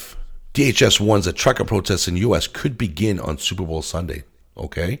 Exclusive. DHS warns that trucker protests in U.S. could begin on Super Bowl Sunday.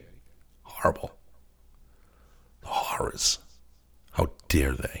 Okay? Horrible. The horrors. How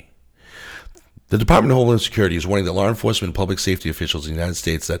dare they? The Department of Homeland Security is warning that law enforcement and public safety officials in the United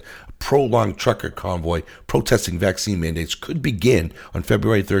States that a prolonged trucker convoy protesting vaccine mandates could begin on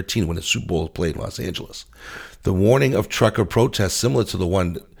February 13 when the Super Bowl is played in Los Angeles. The warning of trucker protests, similar to the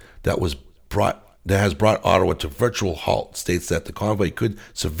one that has brought Ottawa to virtual halt, states that the convoy could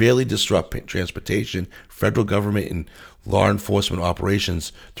severely disrupt transportation, federal government, and law enforcement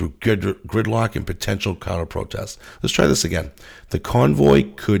operations through gridlock and potential counter-protests. Let's try this again. The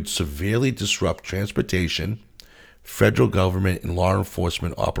convoy could severely disrupt transportation, federal government, and law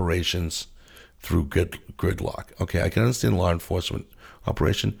enforcement operations through gridlock. Okay, I can understand law enforcement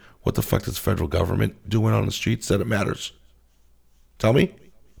operation. What the fuck is federal government doing on the streets that it matters? Tell me,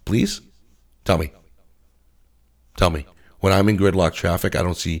 please. Tell me. When I'm in gridlock traffic, I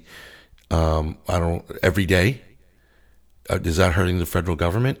don't see, every day. Is that hurting the federal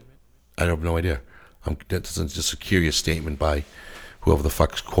government? I have no idea. That's just a curious statement by whoever the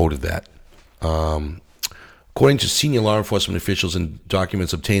fuck quoted that. According to senior law enforcement officials and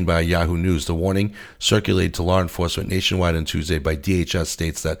documents obtained by Yahoo News, the warning circulated to law enforcement nationwide on Tuesday by DHS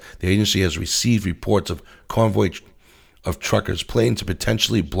states that the agency has received reports of convoy of truckers planning to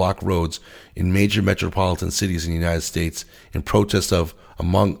potentially block roads in major metropolitan cities in the United States in protest of,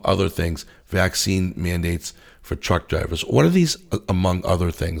 among other things, vaccine mandates for truck drivers. What are these among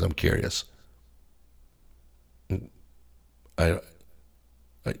other things? I'm curious. Whatever.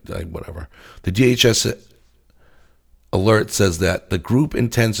 The DHS alert says that the group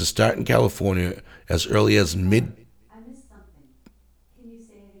intends to start in California as early as mid... I missed something. Can you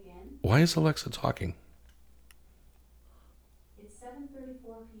say it again? Why is Alexa talking? It's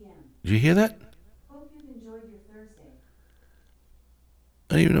 7:34 p.m. Did you hear that? Hope you've enjoyed your Thursday.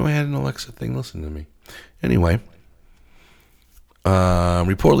 I didn't even know I had an Alexa thing listening to me. Anyway,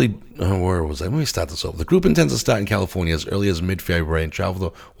 reportedly, where was I? Let me start this over. The group intends to start in California as early as mid-February and travel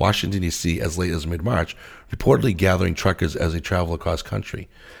to Washington, D.C. as late as mid-March, reportedly gathering truckers as they travel across country,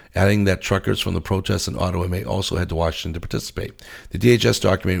 adding that truckers from the protests in Ottawa may also head to Washington to participate. The DHS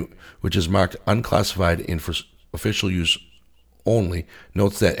document, which is marked unclassified and for official use only,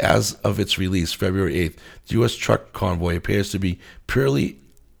 notes that as of its release, February 8th, the U.S. truck convoy appears to be purely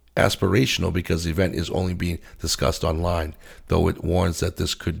aspirational because the event is only being discussed online, though it warns that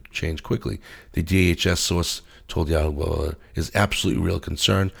this could change quickly. The DHS source told Yahoo is absolutely real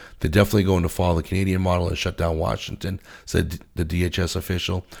concern. They're definitely going to follow the Canadian model and shut down Washington, said the DHS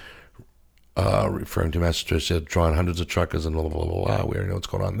official, referring to Massachusetts, drawing hundreds of truckers and blah, blah, blah, blah. We already know what's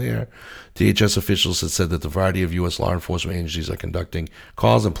going on there. DHS officials have said that the variety of U.S. law enforcement agencies are conducting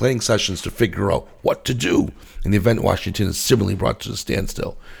calls and planning sessions to figure out what to do in the event Washington is similarly brought to a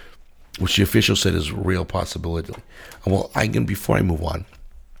standstill, which the official said is a real possibility. Well, before I move on,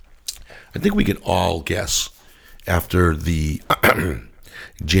 I think we can all guess after the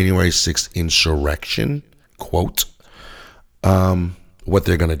January 6th insurrection, quote, what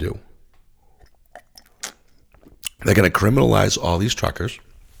they're going to do. They're going to criminalize all these truckers,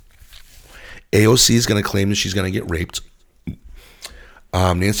 AOC is going to claim that she's going to get raped.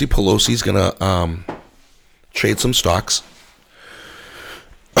 Nancy Pelosi is going to trade some stocks.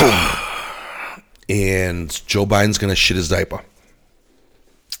 And Joe Biden's going to shit his diaper.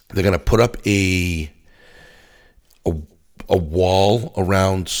 They're going to put up a wall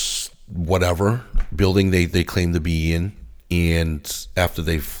around whatever building they claim to be in, and after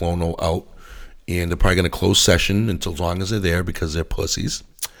they've flown out, and they're probably going to close session until as long as they're there because they're pussies,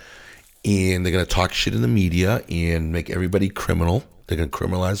 and they're going to talk shit in the media and make everybody criminal. They're going to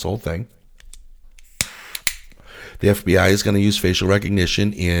criminalize the whole thing. The FBI is going to use facial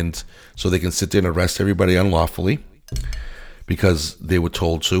recognition, and so they can sit there and arrest everybody unlawfully because they were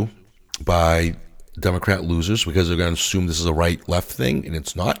told to by Democrat losers, because they're going to assume this is a right-left thing, and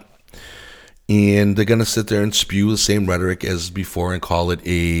it's not. And they're going to sit there and spew the same rhetoric as before and call it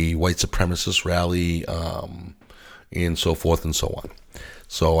a white supremacist rally, and so forth and so on.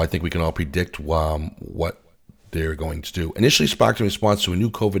 So I think we can all predict what they're going to do. Initially sparked in response to a new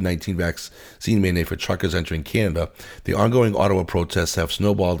COVID-19 vaccine mandate for truckers entering Canada, the ongoing Ottawa protests have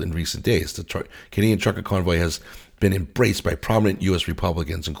snowballed in recent days. The Canadian trucker convoy has been embraced by prominent U.S.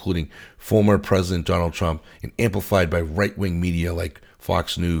 Republicans, including former President Donald Trump, and amplified by right-wing media like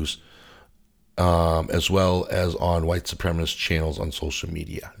Fox News, as well as on white supremacist channels on social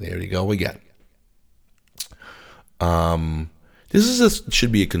media. There you go again.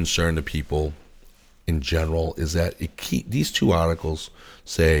 Should be a concern to people in general, is that these two articles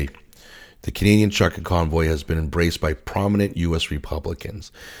say the Canadian trucker convoy has been embraced by prominent U.S.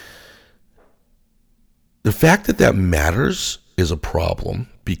 Republicans. The fact that matters is a problem,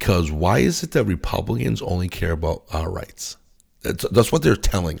 because why is it that Republicans only care about our rights? That's what they're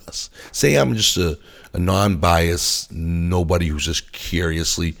telling us. Say I'm just a non-biased nobody who's just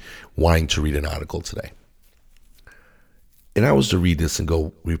curiously wanting to read an article today. And I was to read this and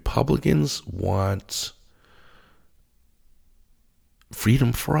go, Republicans want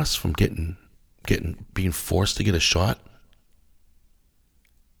freedom for us from being forced to get a shot?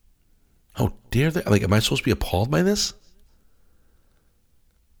 How dare they? Like, am I supposed to be appalled by this?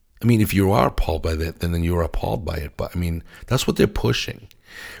 I mean, if you are appalled by that, then you are appalled by it. But I mean, that's what they're pushing.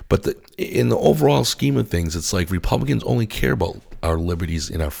 But in the overall scheme of things, it's like Republicans only care about our liberties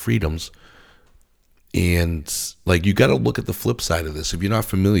and our freedoms. And like, you got to look at the flip side of this. If you're not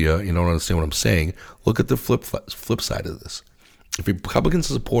familiar, you don't understand what I'm saying, look at the flip side of this. If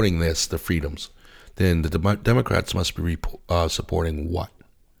Republicans are supporting this, the freedoms, then the Democrats must be supporting what?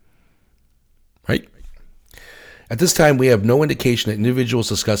 Right? At this time, we have no indication that individuals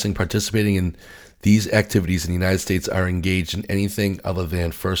discussing participating in these activities in the United States are engaged in anything other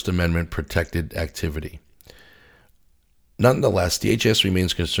than First Amendment protected activity. Nonetheless, DHS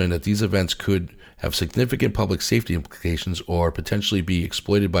remains concerned that these events could have significant public safety implications or potentially be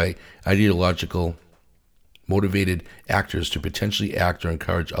exploited by ideological motivated actors to potentially act or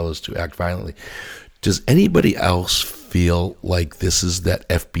encourage others to act violently. Does anybody else feel like this is that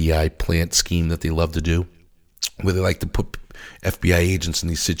FBI plant scheme that they love to do, where they like to put FBI agents in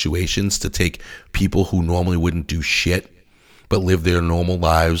these situations to take people who normally wouldn't do shit but live their normal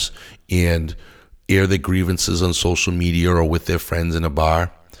lives and air their grievances on social media or with their friends in a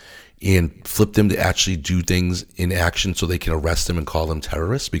bar, and flip them to actually do things in action so they can arrest them and call them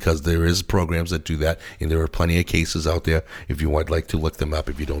terrorists? Because there is programs that do that, and there are plenty of cases out there if you would like to look them up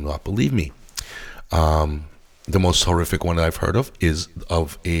if you do not believe me. The most horrific one that I've heard of is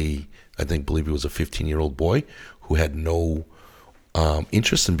of I believe it was a 15-year-old boy who had no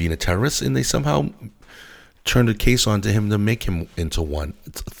interest in being a terrorist, and they somehow turned a case onto him to make him into one.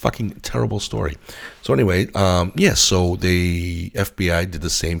 It's a fucking terrible story. So anyway, so the FBI did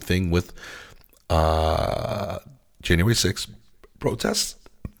the same thing with January 6th protests.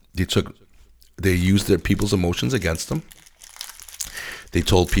 They used their people's emotions against them. They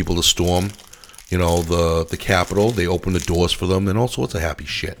told people to storm, the Capitol. They opened the doors for them and all sorts of happy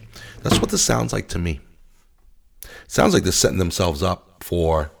shit. That's what this sounds like to me. It sounds like they're setting themselves up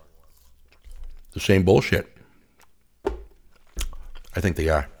for the same bullshit. I think they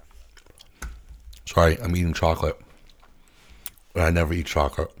are. Sorry, I'm eating chocolate. I never eat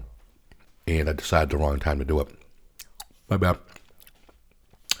chocolate. And I decided the wrong time to do it. My bad.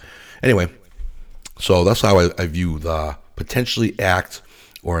 Anyway, so that's how I view the potentially act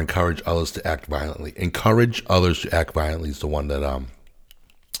or encourage others to act violently. Encourage others to act violently is the one that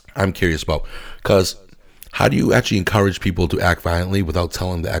I'm curious about. Because how do you actually encourage people to act violently without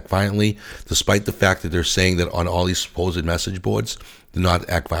telling them to act violently, despite the fact that they're saying that on all these supposed message boards, do not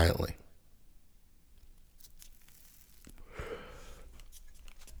act violently?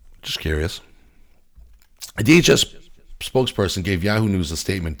 Just curious. DHS spokesperson gave Yahoo News a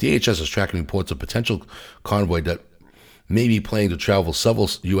statement. DHS is tracking reports of potential convoy that may be planning to travel several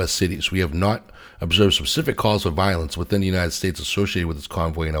U.S. cities. We have not observed specific calls for violence within the United States associated with this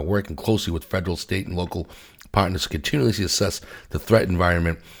convoy and are working closely with federal, state, and local partners to continuously assess the threat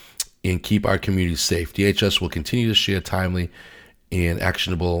environment and keep our communities safe. DHS will continue to share timely and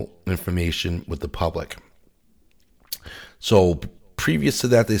actionable information with the public. So previous to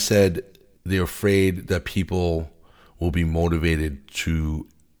that, they said they're afraid that people will be motivated to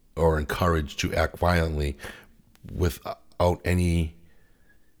or encouraged to act violently without any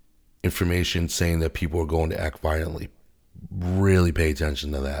information saying that people are going to act violently. Really pay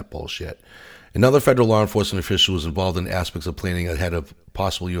attention to that bullshit. Another federal law enforcement official who was involved in aspects of planning ahead of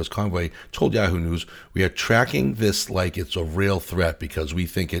possible U.S. convoy told Yahoo News, "We are tracking this like it's a real threat because we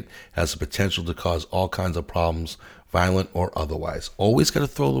think it has the potential to cause all kinds of problems, violent or otherwise." Always got to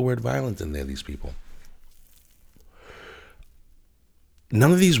throw the word violent in there, these people.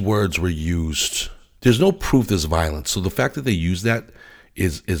 None of these words were used. There's no proof there's violence. So the fact that they use that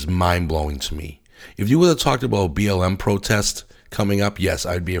is mind-blowing to me. If you would have talked about a BLM protest coming up, yes,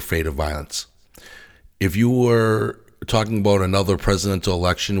 I'd be afraid of violence. If you were talking about another presidential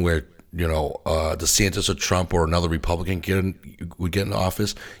election where, DeSantis or Trump or another Republican would get in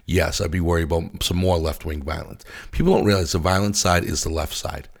office, yes, I'd be worried about some more left-wing violence. People don't realize the violent side is the left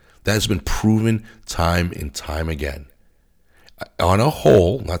side. That has been proven time and time again. On a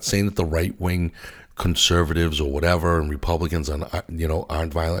whole, not saying that the right-wing conservatives or whatever and Republicans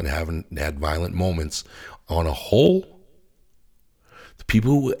aren't violent and haven't had violent moments. On a whole, the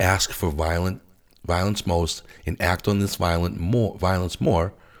people who ask for violence most and act on this violence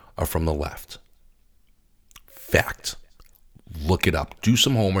more are from the left. Fact. Look it up. Do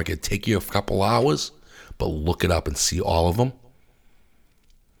some homework. It'll take you a couple hours, but look it up and see all of them.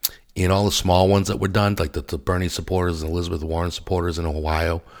 And all the small ones that were done, like the Bernie supporters and Elizabeth Warren supporters in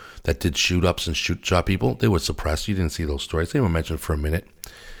Ohio that did shoot-ups and shot people, they were suppressed. You didn't see those stories. They were mentioned for a minute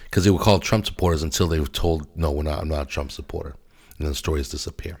because they were called Trump supporters until they were told, no, I'm not a Trump supporter. And then the stories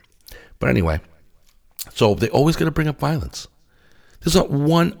disappear. But anyway, so they always got to bring up violence. There's not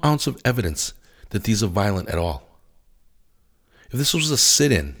 1 ounce of evidence that these are violent at all. If this was a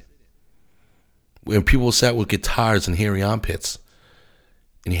sit-in where people sat with guitars and hairy armpits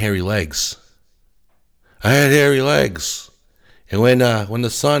and hairy legs, I had hairy legs. And when the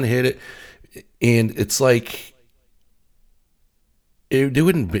sun hit it, and it's like, they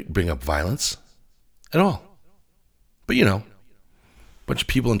wouldn't bring up violence at all. But, a bunch of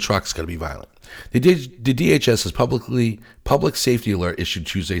people in trucks got to be violent. The DHS has public safety alert issued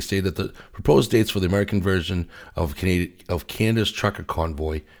Tuesday stated that the proposed dates for the American version of Canada's trucker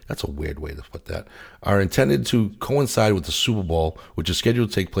convoy, that's a weird way to put that, are intended to coincide with the Super Bowl, which is scheduled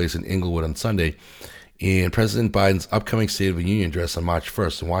to take place in Inglewood on Sunday, and President Biden's upcoming State of the Union address on March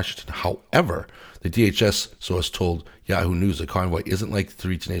 1st in Washington. However, the DHS source told Yahoo News the convoy isn't likely to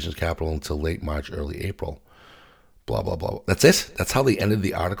reach the nation's capital until late March, early April. Blah, blah, blah. That's it? That's how they ended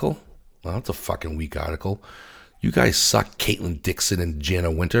the article? Well, that's a fucking weak article. You guys suck, Caitlin Dixon and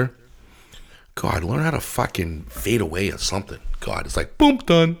Jana Winter. God, learn how to fucking fade away or something. God, it's like, boom,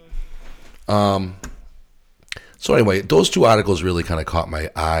 done. So anyway, those 2 articles really kind of caught my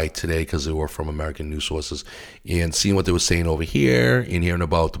eye today because they were from American news sources, and seeing what they were saying over here and hearing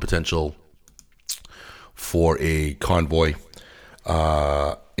about the potential for a convoy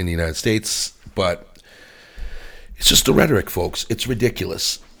in the United States. But it's just the rhetoric, folks. It's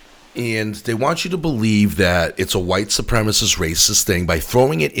ridiculous. And they want you to believe that it's a white supremacist, racist thing by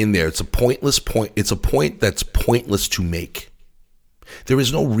throwing it in there. It's a pointless point. It's a point that's pointless to make. There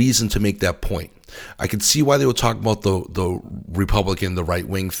is no reason to make that point. I could see why they were talking about the Republican, the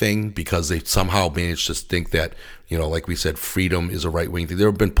right-wing thing, because they somehow managed to think that, like we said, freedom is a right-wing thing. There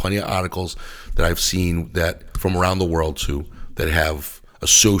have been plenty of articles that I've seen that from around the world, too, that have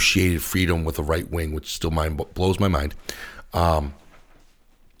associated freedom with the right-wing, which still blows my mind.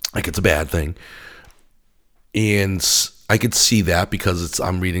 Like it's a bad thing. And I could see that because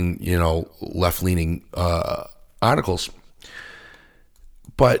I'm reading, left-leaning articles.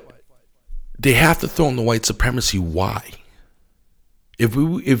 But they have to throw in the white supremacy. Why? If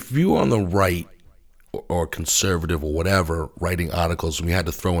you were on the right or conservative or whatever writing articles, and we had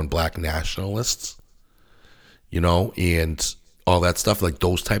to throw in black nationalists, and all that stuff, like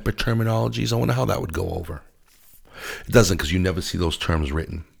those type of terminologies, I wonder how that would go over. It doesn't, because you never see those terms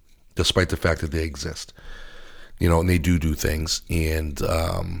written, despite the fact that they exist. And they do things, and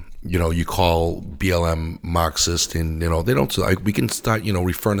you call BLM Marxist, and they don't. Like, we can start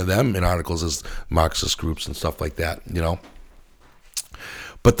referring to them in articles as Marxist groups and stuff like that.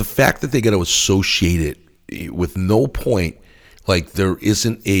 But the fact that they got to associate it with no point. Like, there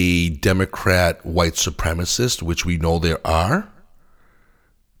isn't a Democrat white supremacist, which we know there are.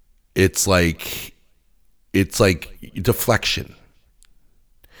 It's like deflection.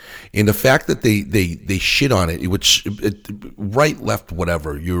 And the fact that they shit on it, right, left,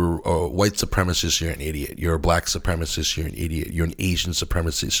 whatever, you're a white supremacist, you're an idiot. You're a black supremacist, you're an idiot. You're an Asian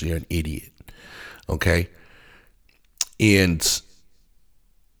supremacist, you're an idiot. Okay? And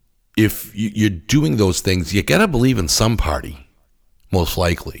if you're doing those things, you got to believe in some party, most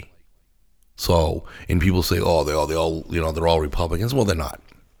likely. So, and people say, oh, they're all, they're all Republicans. Well, they're not.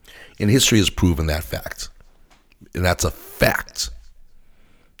 And history has proven that fact. And that's a fact.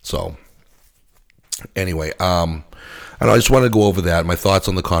 So, anyway, I just wanted to go over that. My thoughts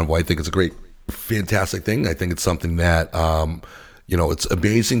on the convoy. I think it's a great, fantastic thing. I think it's something that, it's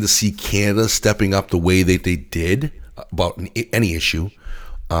amazing to see Canada stepping up the way that they did about any issue.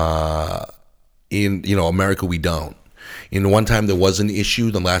 In America, we don't. And the one time there was an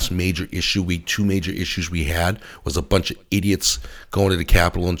issue, the last major issue, two major issues we had was a bunch of idiots going to the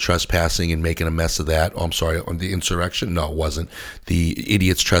Capitol and trespassing and making a mess of that. Oh, I'm sorry, on the insurrection? No, it wasn't. The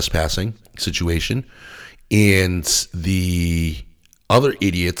idiots trespassing situation. And the other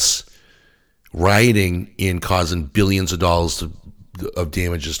idiots rioting and causing billions of dollars of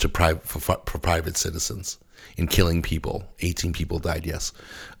damages to for private citizens and killing people. 18 people died, yes.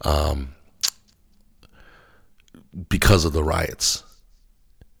 Because of the riots.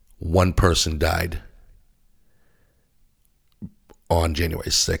 One person died on January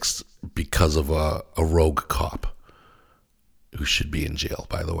 6th because of a rogue cop who should be in jail,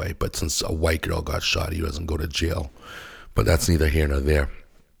 by the way. But since a white girl got shot, he doesn't go to jail. But that's neither here nor there.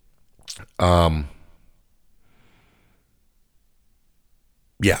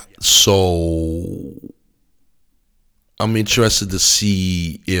 Yeah, so I'm interested to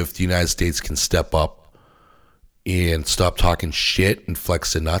see if the United States can step up and stop talking shit and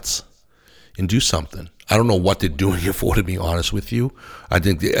flex their nuts and do something. I don't know what they're doing here for, to be honest with you. I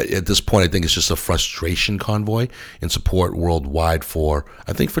think at this point, I think it's just a frustration convoy and support worldwide for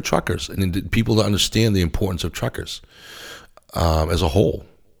truckers and people to understand the importance of truckers as a whole.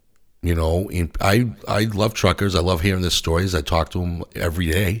 And I love truckers. I love hearing their stories. I talk to them every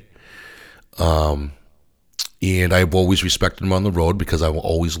day. And I've always respected them on the road because I will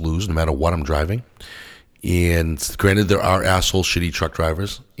always lose no matter what I'm driving. And granted, there are asshole, shitty truck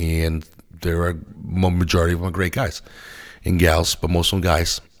drivers, and there are a majority of them are great guys and gals, but most of them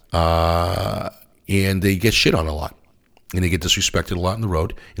guys. And they get shit on a lot, and they get disrespected a lot on the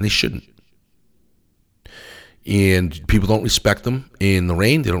road, and they shouldn't. And people don't respect them in the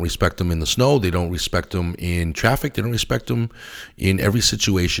rain. They don't respect them in the snow. They don't respect them in traffic. They don't respect them in every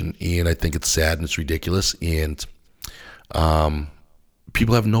situation. And I think it's sad and it's ridiculous. And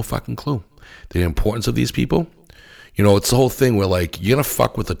people have no fucking clue the importance of these people. It's the whole thing where, like, you're going to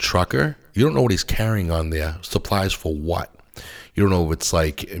fuck with a trucker. You don't know what he's carrying on there. Supplies for what? You don't know if it's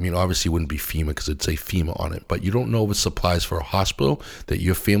obviously it wouldn't be FEMA because it'd say FEMA on it. But you don't know if it's supplies for a hospital that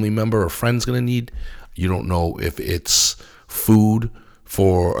your family member or friend's going to need. You don't know if it's food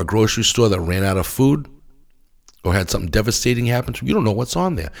for a grocery store that ran out of food or had something devastating happen to them. You don't know what's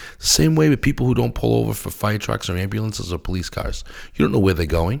on there. The same way with people who don't pull over for fire trucks or ambulances or police cars. You don't know where they're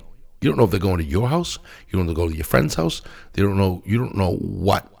going. You don't know if they're going to your house. You don't know if they're going to your friend's house. You don't know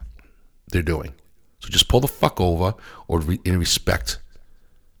what they're doing. So just pull the fuck over or in respect.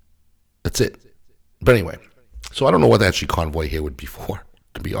 That's it. But anyway, so I don't know what actually convoy here would be for.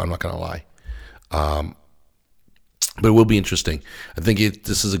 I'm not going to lie. But it will be interesting. I think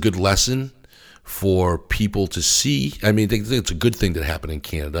this is a good lesson for people to see. I think it's a good thing that happened in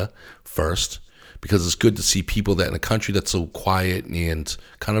Canada first, because it's good to see people that in a country that's so quiet and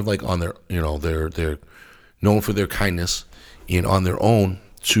kind of like on their, they're known for their kindness and on their own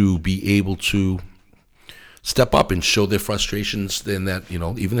to be able to step up and show their frustrations. Then that,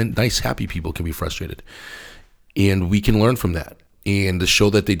 even nice, happy people can be frustrated, and we can learn from that. And to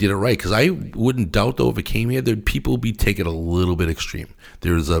show that they did it right, because I wouldn't doubt, though, if it came here, that people be taking a little bit extreme.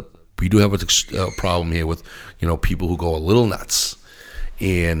 We do have a problem here with, people who go a little nuts.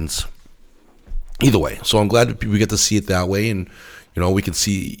 And either way, so I'm glad that we get to see it that way, and we can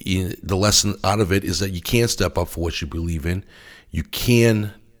see the lesson out of it is that you can step up for what you believe in. You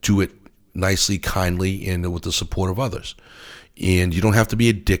can do it nicely, kindly, and with the support of others. And you don't have to be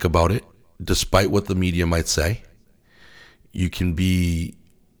a dick about it, despite what the media might say. You can be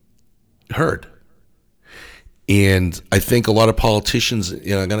heard. And I think a lot of politicians, I'm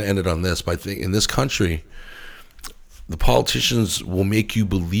going to end it on this, but I think in this country, the politicians will make you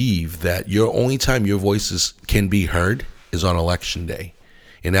believe that your only time your voices can be heard is on election day.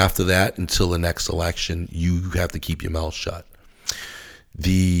 And after that, until the next election, you have to keep your mouth shut.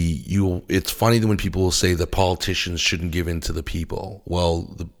 It's funny that when people will say that politicians shouldn't give in to the people. Well,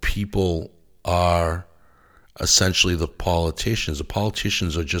 the people are essentially the politicians. The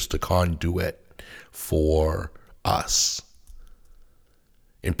politicians are just a conduit for us.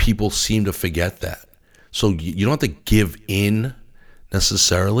 And people seem to forget that. So you don't have to give in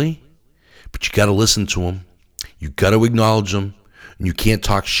necessarily, but you got to listen to them. You got to acknowledge them. And you can't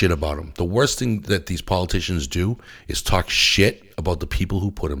talk shit about them. The worst thing that these politicians do is talk shit about the people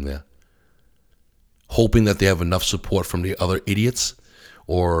who put them there, hoping that they have enough support from the other idiots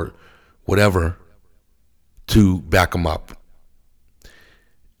or whatever to back them up.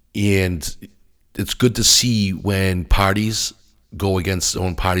 And it's good to see when parties go against their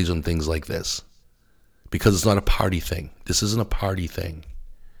own parties on things like this, because it's not a party thing. This isn't a party thing.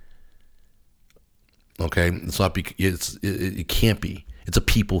 Okay, it's not. It can't be. It's a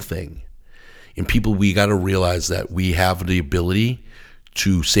people thing, and people, we got to realize that we have the ability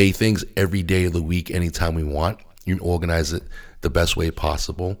to say things every day of the week, anytime we want. You can organize it the best way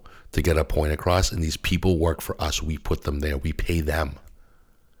possible to get our point across. And these people work for us. We put them there. We pay them.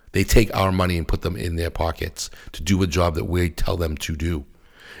 They take our money and put them in their pockets to do a job that we tell them to do.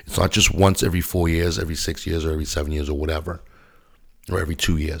 It's not just once every 4 years, every 6 years, or every 7 years, or whatever, or every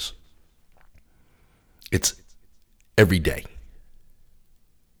 2 years. It's every day.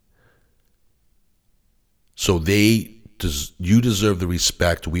 So you deserve the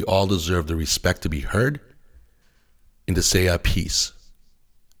respect. We all deserve the respect to be heard and to say our piece,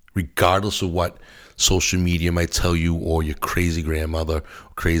 regardless of what social media might tell you, or your crazy grandmother,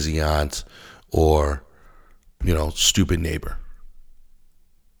 or crazy aunt, or, stupid neighbor.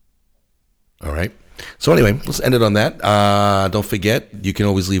 All right. So anyway, let's end it on that. Don't forget, you can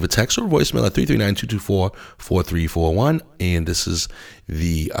always leave a text or a voicemail at 339-224-4341. And this is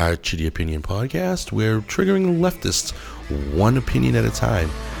the Archie Opinion Podcast. We're triggering leftists one opinion at a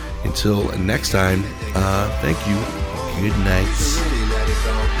time. Until next time, thank you. Good night.